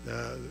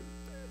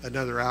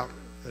 another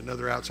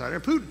outsider,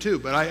 and Putin too.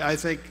 But I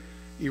think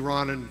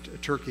Iran and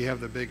Turkey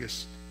have the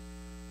biggest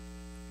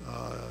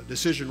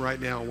decision right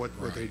now on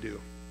what they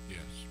do. Yes.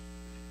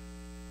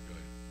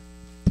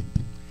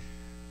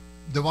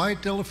 The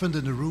white elephant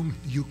in the room,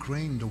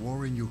 Ukraine, the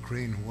war in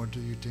Ukraine. What do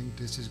you think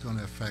this is going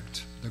to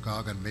affect the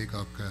Gog and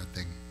Magog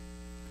thing?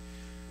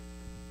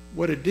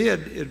 What it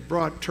did, it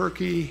brought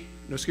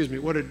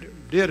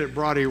it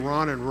brought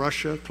Iran and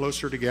Russia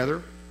closer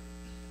together.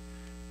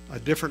 A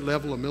different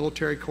level of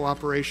military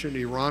cooperation.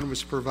 Iran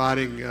was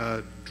providing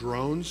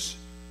drones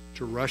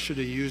to Russia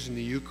to use in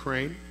the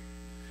Ukraine.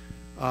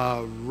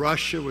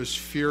 Russia was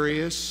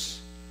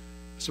furious.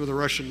 Some of the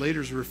Russian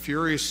leaders were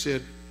furious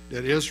that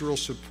Israel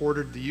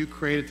supported the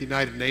Ukraine at the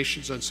United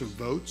Nations on some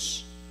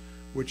votes,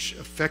 which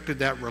affected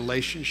that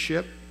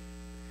relationship.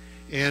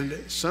 And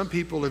some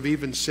people have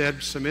even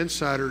said, some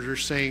insiders are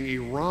saying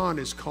Iran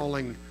is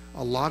calling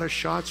a lot of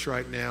shots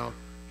right now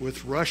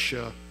with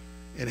Russia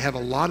and have a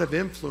lot of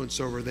influence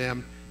over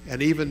them,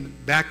 and even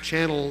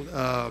back-channel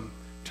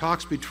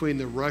talks between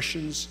the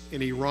Russians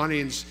and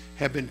Iranians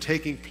have been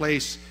taking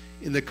place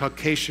in the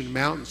Caucasian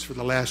Mountains for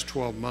the last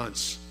 12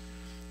 months.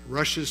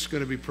 Russia's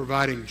going to be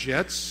providing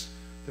jets.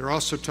 They're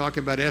also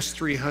talking about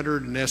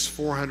S-300 and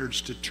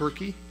S-400s to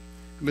Turkey,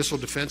 missile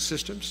defense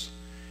systems.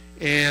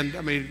 And,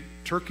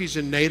 Turkey's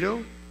in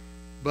NATO,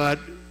 but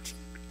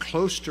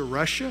close to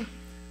Russia.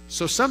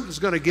 So something's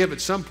going to give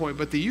at some point.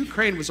 But the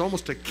Ukraine was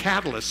almost a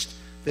catalyst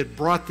that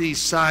brought these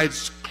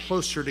sides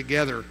closer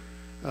together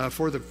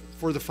for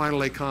the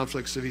final 8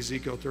 conflicts of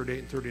Ezekiel 38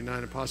 and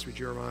 39 and possibly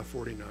Jeremiah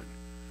 49.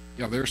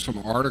 Yeah, there's some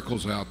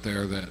articles out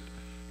there that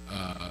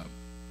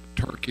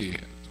Turkey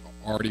has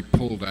already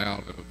pulled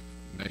out of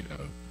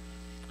NATO.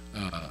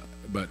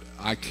 But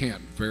I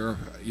can't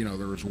verify,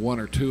 there was 1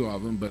 or 2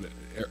 of them, but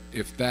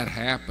if that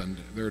happened,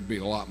 there'd be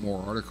a lot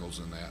more articles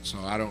in that. So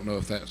I don't know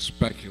if that's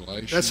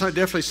speculation. That's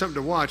definitely something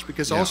to watch,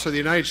 because also the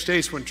United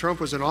States, when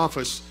Trump was in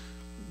office,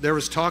 there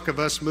was talk of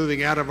us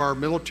moving out of our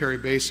military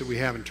base that we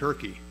have in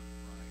Turkey.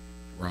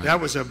 Right.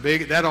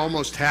 That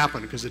almost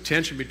happened, because the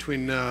tension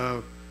between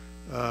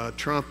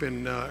Trump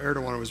and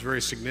Erdogan was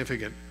very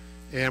significant.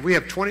 And we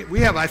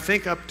have I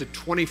think up to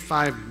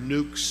 25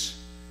 nukes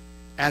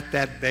at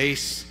that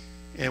base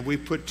and we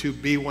put 2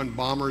 B-1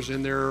 bombers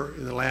in there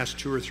in the last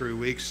 2 or 3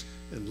 weeks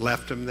and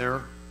left them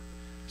there.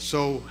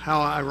 So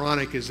how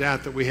ironic is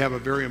that we have a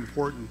very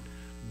important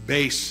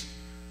base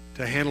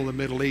to handle the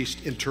Middle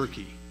East in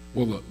Turkey?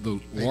 Well, the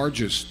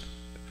largest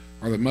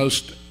or the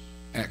most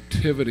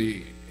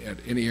activity at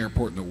any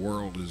airport in the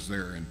world is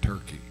there in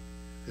Turkey.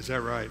 Is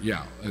that right?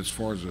 Yeah, as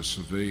far as a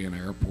civilian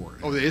airport.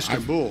 Oh, the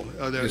Istanbul.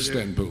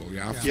 Istanbul,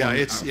 yeah. I've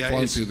It's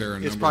flown through there a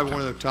number it's probably of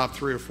one times. of the top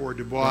 3 or 4.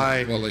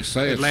 Dubai, Well, they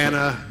say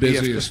Atlanta, it's the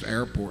busiest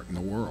airport in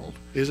the world.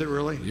 Is it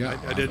really? Yeah,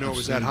 I didn't know it I've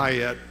was that seen high it.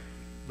 yet,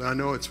 but I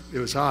know it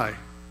was high.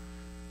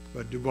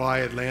 But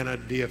Dubai, Atlanta,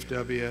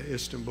 DFW,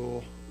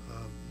 Istanbul,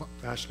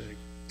 fascinating.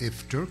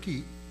 If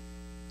Turkey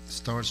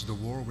starts the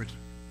war with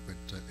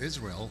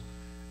Israel,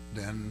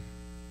 then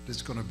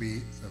there's going to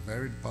be a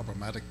very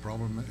problematic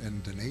problem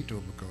in the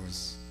NATO,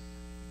 because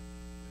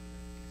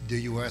the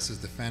U.S. is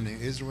defending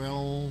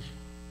Israel,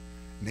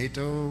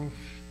 NATO.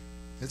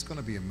 It's going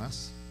to be a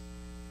mess.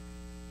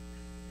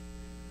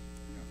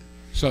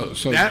 So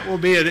That will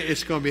be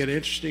it's going to be an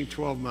interesting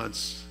 12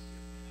 months.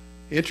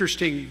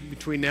 Interesting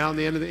between now and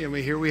the end of the. I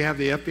mean, here we have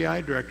the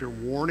FBI director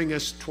warning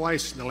us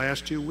twice in the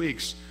last 2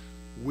 weeks.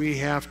 We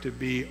have to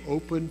be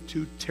open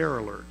to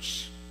terror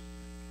alerts.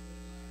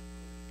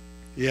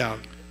 Yeah,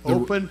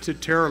 open to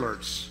terror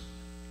alerts.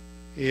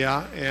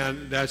 Yeah,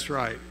 and that's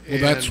right. Well,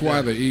 that's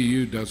why the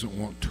EU doesn't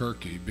want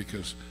Turkey,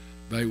 because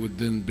they would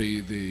then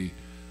be the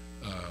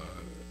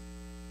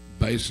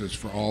basis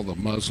for all the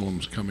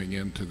Muslims coming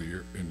into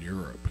in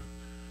Europe.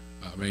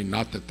 I mean,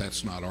 not that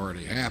that's not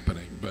already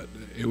happening, but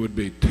it would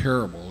be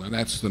terrible, and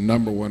that's the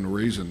number one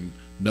reason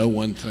no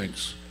one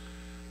thinks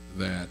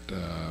that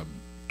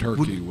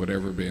Turkey would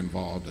ever be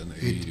involved in the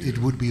EU. It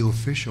would be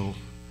official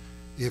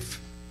if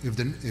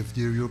the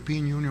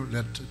European Union,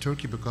 let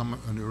Turkey become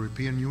an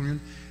European Union,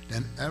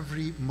 then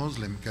every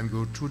Muslim can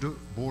go through the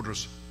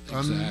borders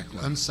Exactly.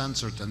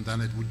 uncensored, and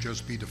then it would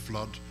just be the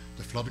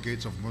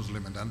floodgates of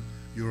Muslim, and then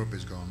Europe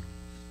is gone.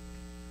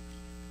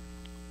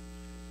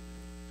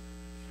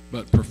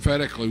 But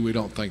prophetically, we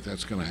don't think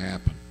that's going to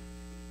happen.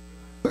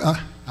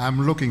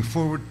 I'm looking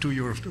forward to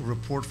your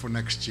report for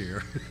next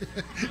year.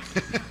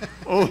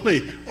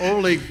 Only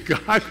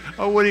God,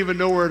 I wouldn't even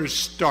know where to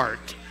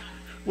start.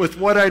 With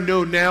what I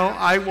know now,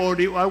 I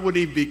wouldn't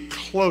even be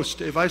close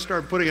to, if I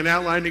start putting an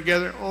outline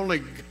together,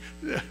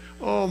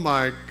 oh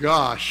my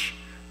gosh.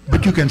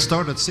 But you can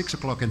start at 6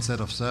 o'clock instead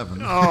of 7.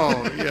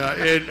 Oh, yeah,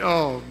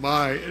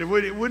 it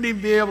wouldn't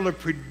even be able to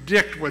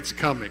predict what's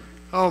coming.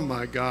 Oh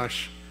my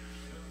gosh.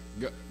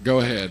 Go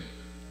ahead.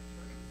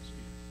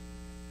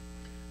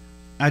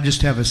 I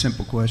just have a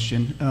simple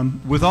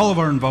question. With all of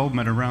our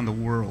involvement around the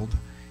world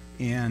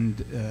and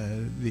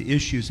the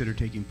issues that are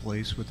taking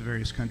place with the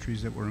various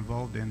countries that we're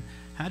involved in,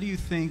 how do you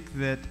think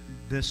that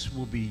this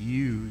will be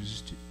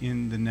used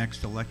in the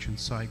next election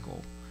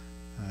cycle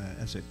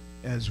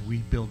as we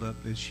build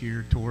up this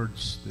year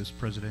towards this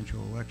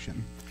presidential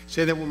election?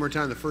 Say that one more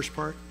time, the first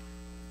part.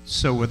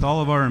 So with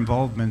all of our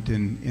involvement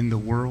in the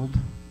world,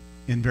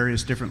 in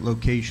various different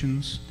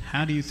locations,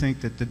 how do you think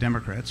that the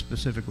Democrats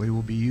specifically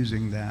will be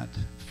using that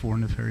for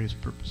nefarious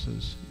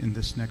purposes in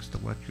this next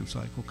election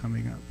cycle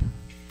coming up?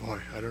 Boy,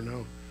 I don't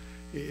know.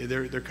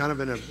 They're kind of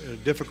in a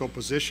difficult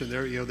position.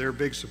 They're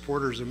big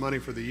supporters of money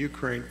for the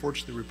Ukraine.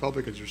 Fortunately, the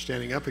Republicans are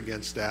standing up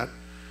against that.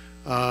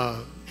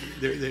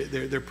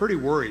 They're pretty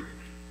worried.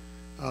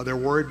 They're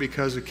worried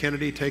because of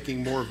Kennedy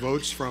taking more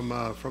votes from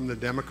the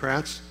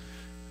Democrats.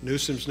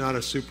 Newsom's not a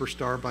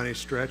superstar by any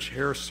stretch.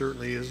 Harris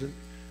certainly isn't.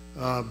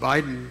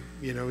 Biden,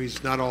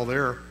 he's not all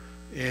there.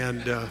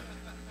 And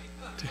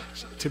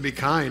to be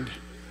kind.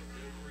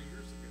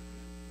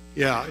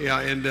 Yeah,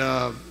 and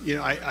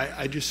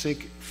I just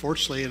think,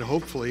 fortunately and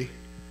hopefully,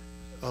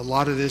 a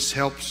lot of this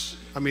helps.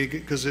 I mean,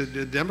 because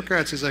the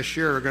Democrats, as I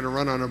share, are going to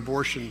run on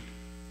abortion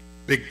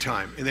big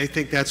time, and they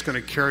think that's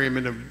going to carry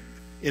them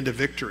into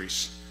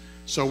victories.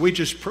 So we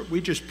just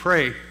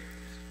pray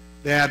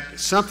that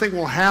something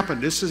will happen.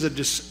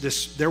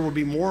 There will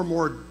be more and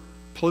more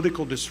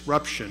political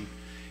disruption,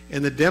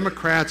 and the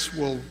Democrats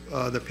will,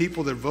 the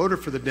people that voted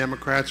for the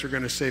Democrats are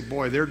going to say,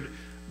 boy,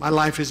 my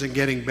life isn't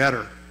getting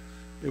better.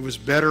 It was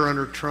better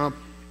under Trump.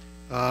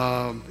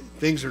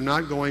 Things are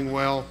not going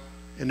well,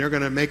 and they're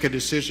going to make a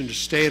decision to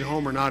stay at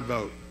home or not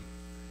vote.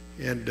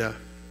 And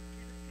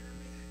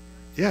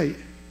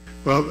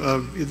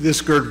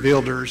this Geert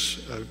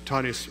Wilders,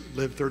 Tanya's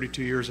lived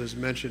 32 years, as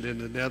mentioned, in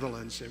the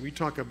Netherlands, and we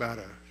talk about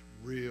a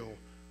real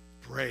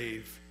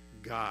brave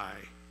guy.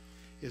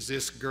 Is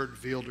this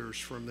Geert Wilders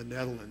from the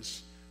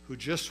Netherlands, who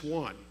just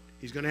won.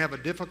 He's going to have a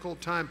difficult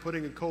time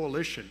putting a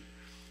coalition.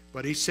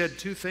 But he said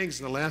 2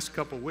 things in the last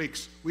couple of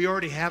weeks. We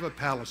already have a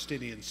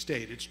Palestinian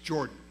state. It's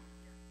Jordan.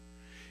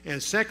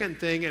 And second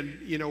thing, and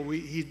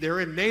they're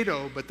in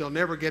NATO, but they'll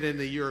never get in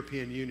the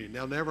European Union.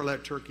 They'll never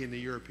let Turkey in the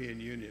European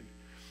Union.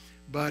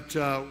 But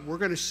we're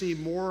going to see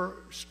more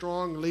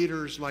strong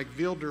leaders like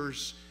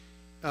Wilders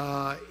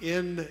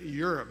in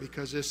Europe,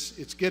 because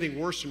it's getting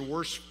worse and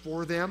worse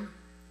for them.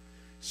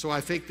 So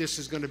I think this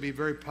is going to be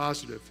very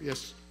positive.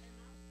 Yes,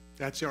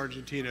 that's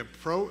Argentina.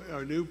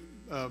 Our new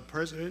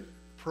president,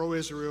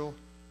 pro-Israel,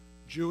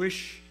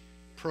 Jewish,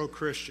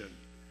 pro-Christian.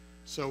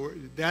 So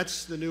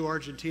that's the new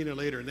Argentina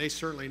leader, and they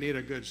certainly need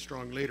a good,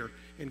 strong leader.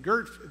 And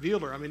Gert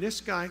Wieler, I mean,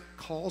 this guy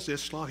calls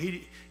Islam.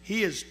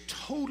 He is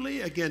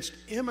totally against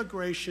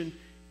immigration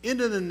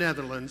into the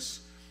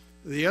Netherlands.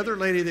 The other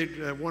lady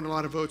that won a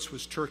lot of votes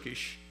was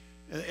Turkish.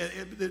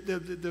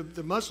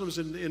 The Muslims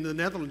in the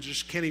Netherlands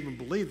just can't even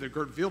believe that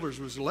Gert Wilders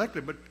was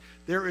elected, but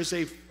there is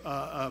a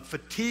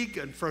fatigue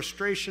and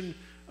frustration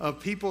of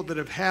people that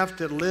have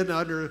to live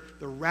under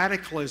the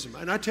radicalism.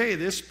 And I tell you,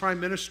 this Prime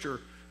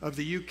Minister of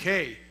the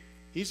UK,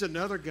 he's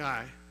another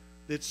guy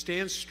that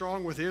stands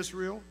strong with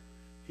Israel.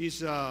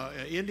 He's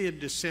Indian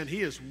descent.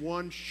 He is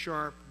one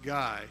sharp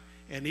guy,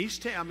 and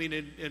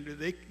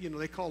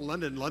they call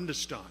London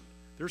Londistan.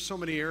 There's so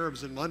many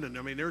Arabs in London.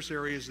 I mean, there's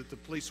areas that the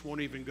police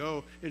won't even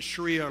go, and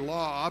Sharia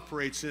law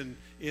operates in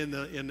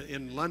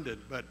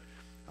London. But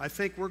I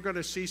think we're going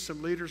to see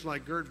some leaders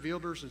like Gert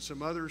Wilders and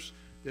some others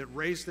that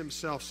raise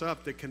themselves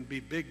up that can be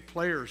big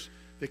players.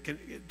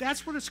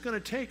 That's what it's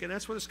going to take, and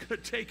that's what it's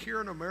going to take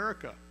here in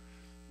America.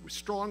 With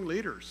strong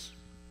leaders.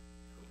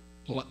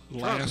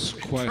 Last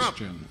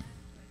question.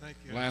 Thank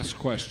you. Last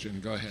question.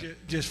 Go ahead.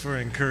 Just for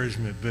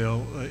encouragement,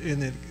 Bill,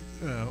 isn't it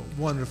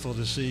wonderful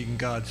to see in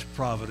God's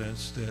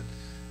providence that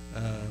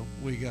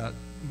we got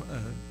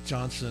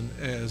Johnson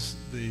as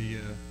the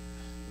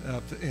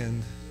up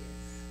end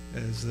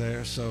as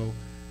there. So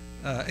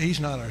he's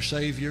not our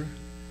Savior,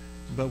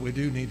 but we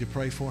do need to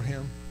pray for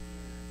him,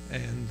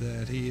 and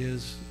that he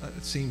is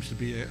seems to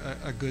be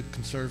a good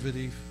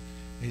conservative.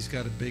 He's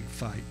got a big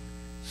fight.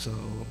 So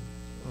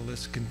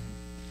let's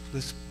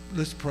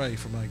pray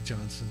for Mike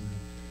Johnson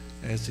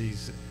as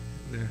he's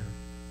there.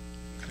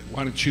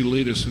 Why don't you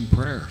lead us in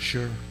prayer?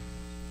 Sure.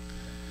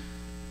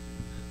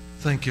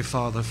 Thank you,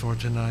 Father, for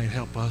tonight.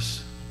 Help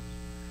us.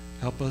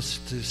 Help us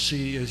to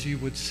see as you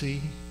would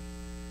see.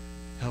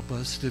 Help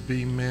us to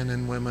be men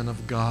and women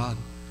of God.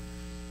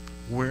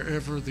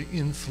 Wherever the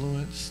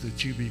influence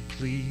that you be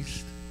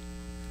pleased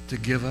to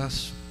give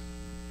us,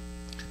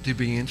 to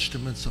be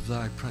instruments of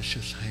thy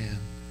precious hand.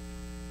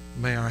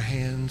 May our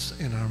hands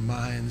and our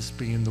minds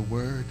be in the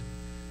Word.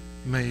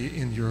 May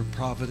in your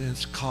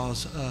providence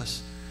cause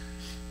us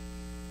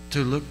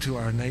to look to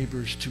our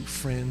neighbors, to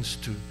friends,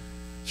 to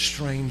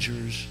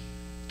strangers,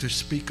 to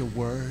speak a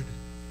word.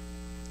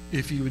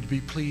 If you would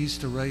be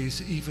pleased to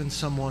raise even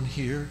someone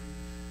here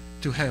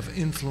to have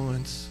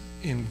influence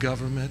in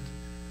government,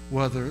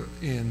 whether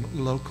in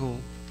local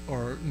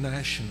or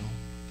national,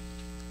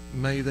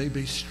 may they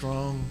be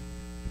strong.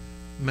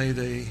 May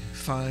they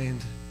find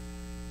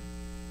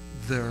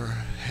their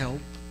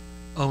help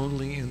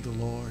only in the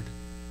Lord.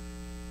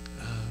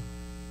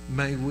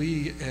 May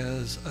we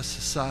as a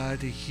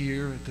society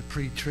here at the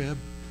Pre-Trib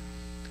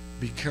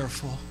be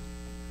careful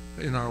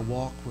in our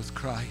walk with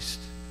Christ.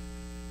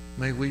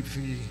 May we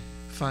be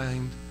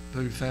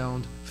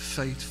found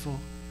faithful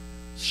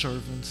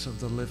servants of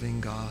the living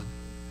God,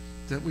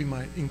 that we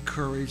might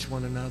encourage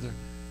one another,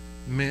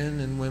 men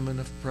and women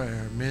of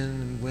prayer, men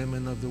and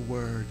women of the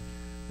Word,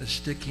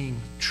 sticking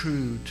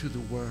true to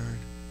the Word.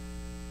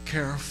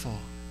 Careful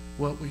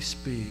what we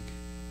speak.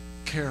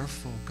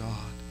 Careful,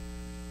 God,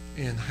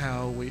 in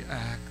how we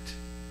act.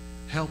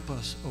 Help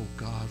us, oh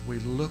God. We're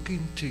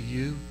looking to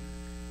you.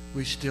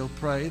 We still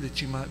pray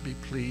that you might be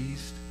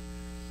pleased,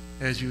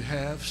 as you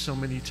have so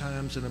many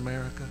times in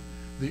America.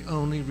 The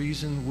only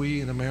reason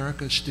we in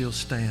America still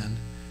stand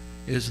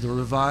is the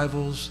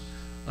revivals,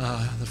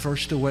 the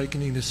First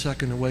Awakening, the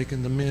Second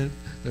Awakening,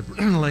 the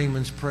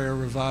Layman's Prayer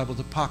revival,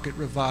 the pocket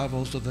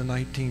revivals of the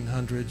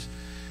 1900s.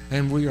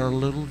 And we are a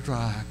little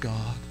dry,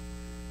 God,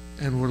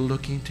 and we're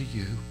looking to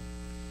you.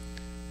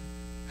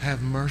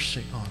 Have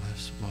mercy on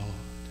us, Lord.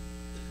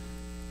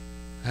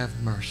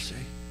 Have mercy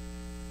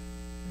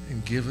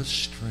and give us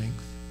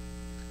strength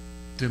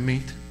to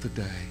meet the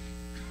day,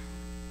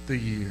 the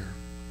year,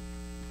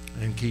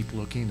 and keep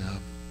looking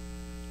up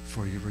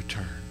for your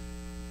return.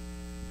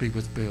 Be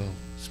with Bill,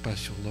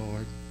 special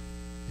Lord,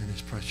 and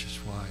his precious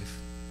wife,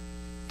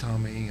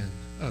 Tommy, and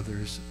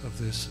others of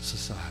this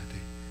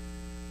society.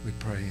 We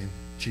pray in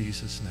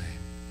Jesus'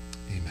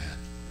 name. Amen.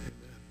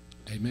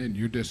 Amen.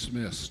 You're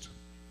dismissed.